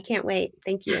 Okay. I can't wait.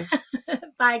 Thank you.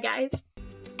 Bye, guys.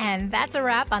 And that's a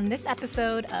wrap on this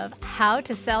episode of How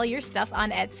to Sell Your Stuff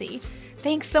on Etsy.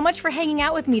 Thanks so much for hanging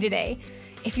out with me today.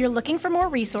 If you're looking for more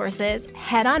resources,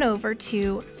 head on over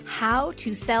to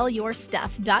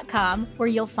howtosellyourstuff.com, where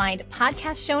you'll find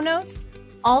podcast show notes,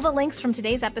 all the links from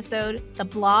today's episode, the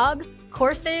blog,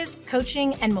 courses,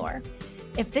 coaching, and more.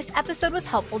 If this episode was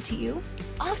helpful to you,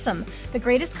 awesome. The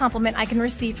greatest compliment I can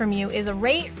receive from you is a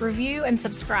rate, review, and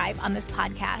subscribe on this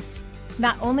podcast.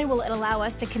 Not only will it allow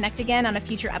us to connect again on a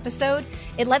future episode,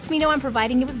 it lets me know I'm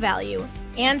providing you with value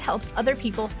and helps other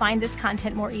people find this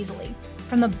content more easily.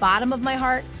 From the bottom of my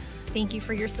heart, thank you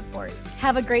for your support.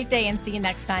 Have a great day and see you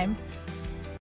next time.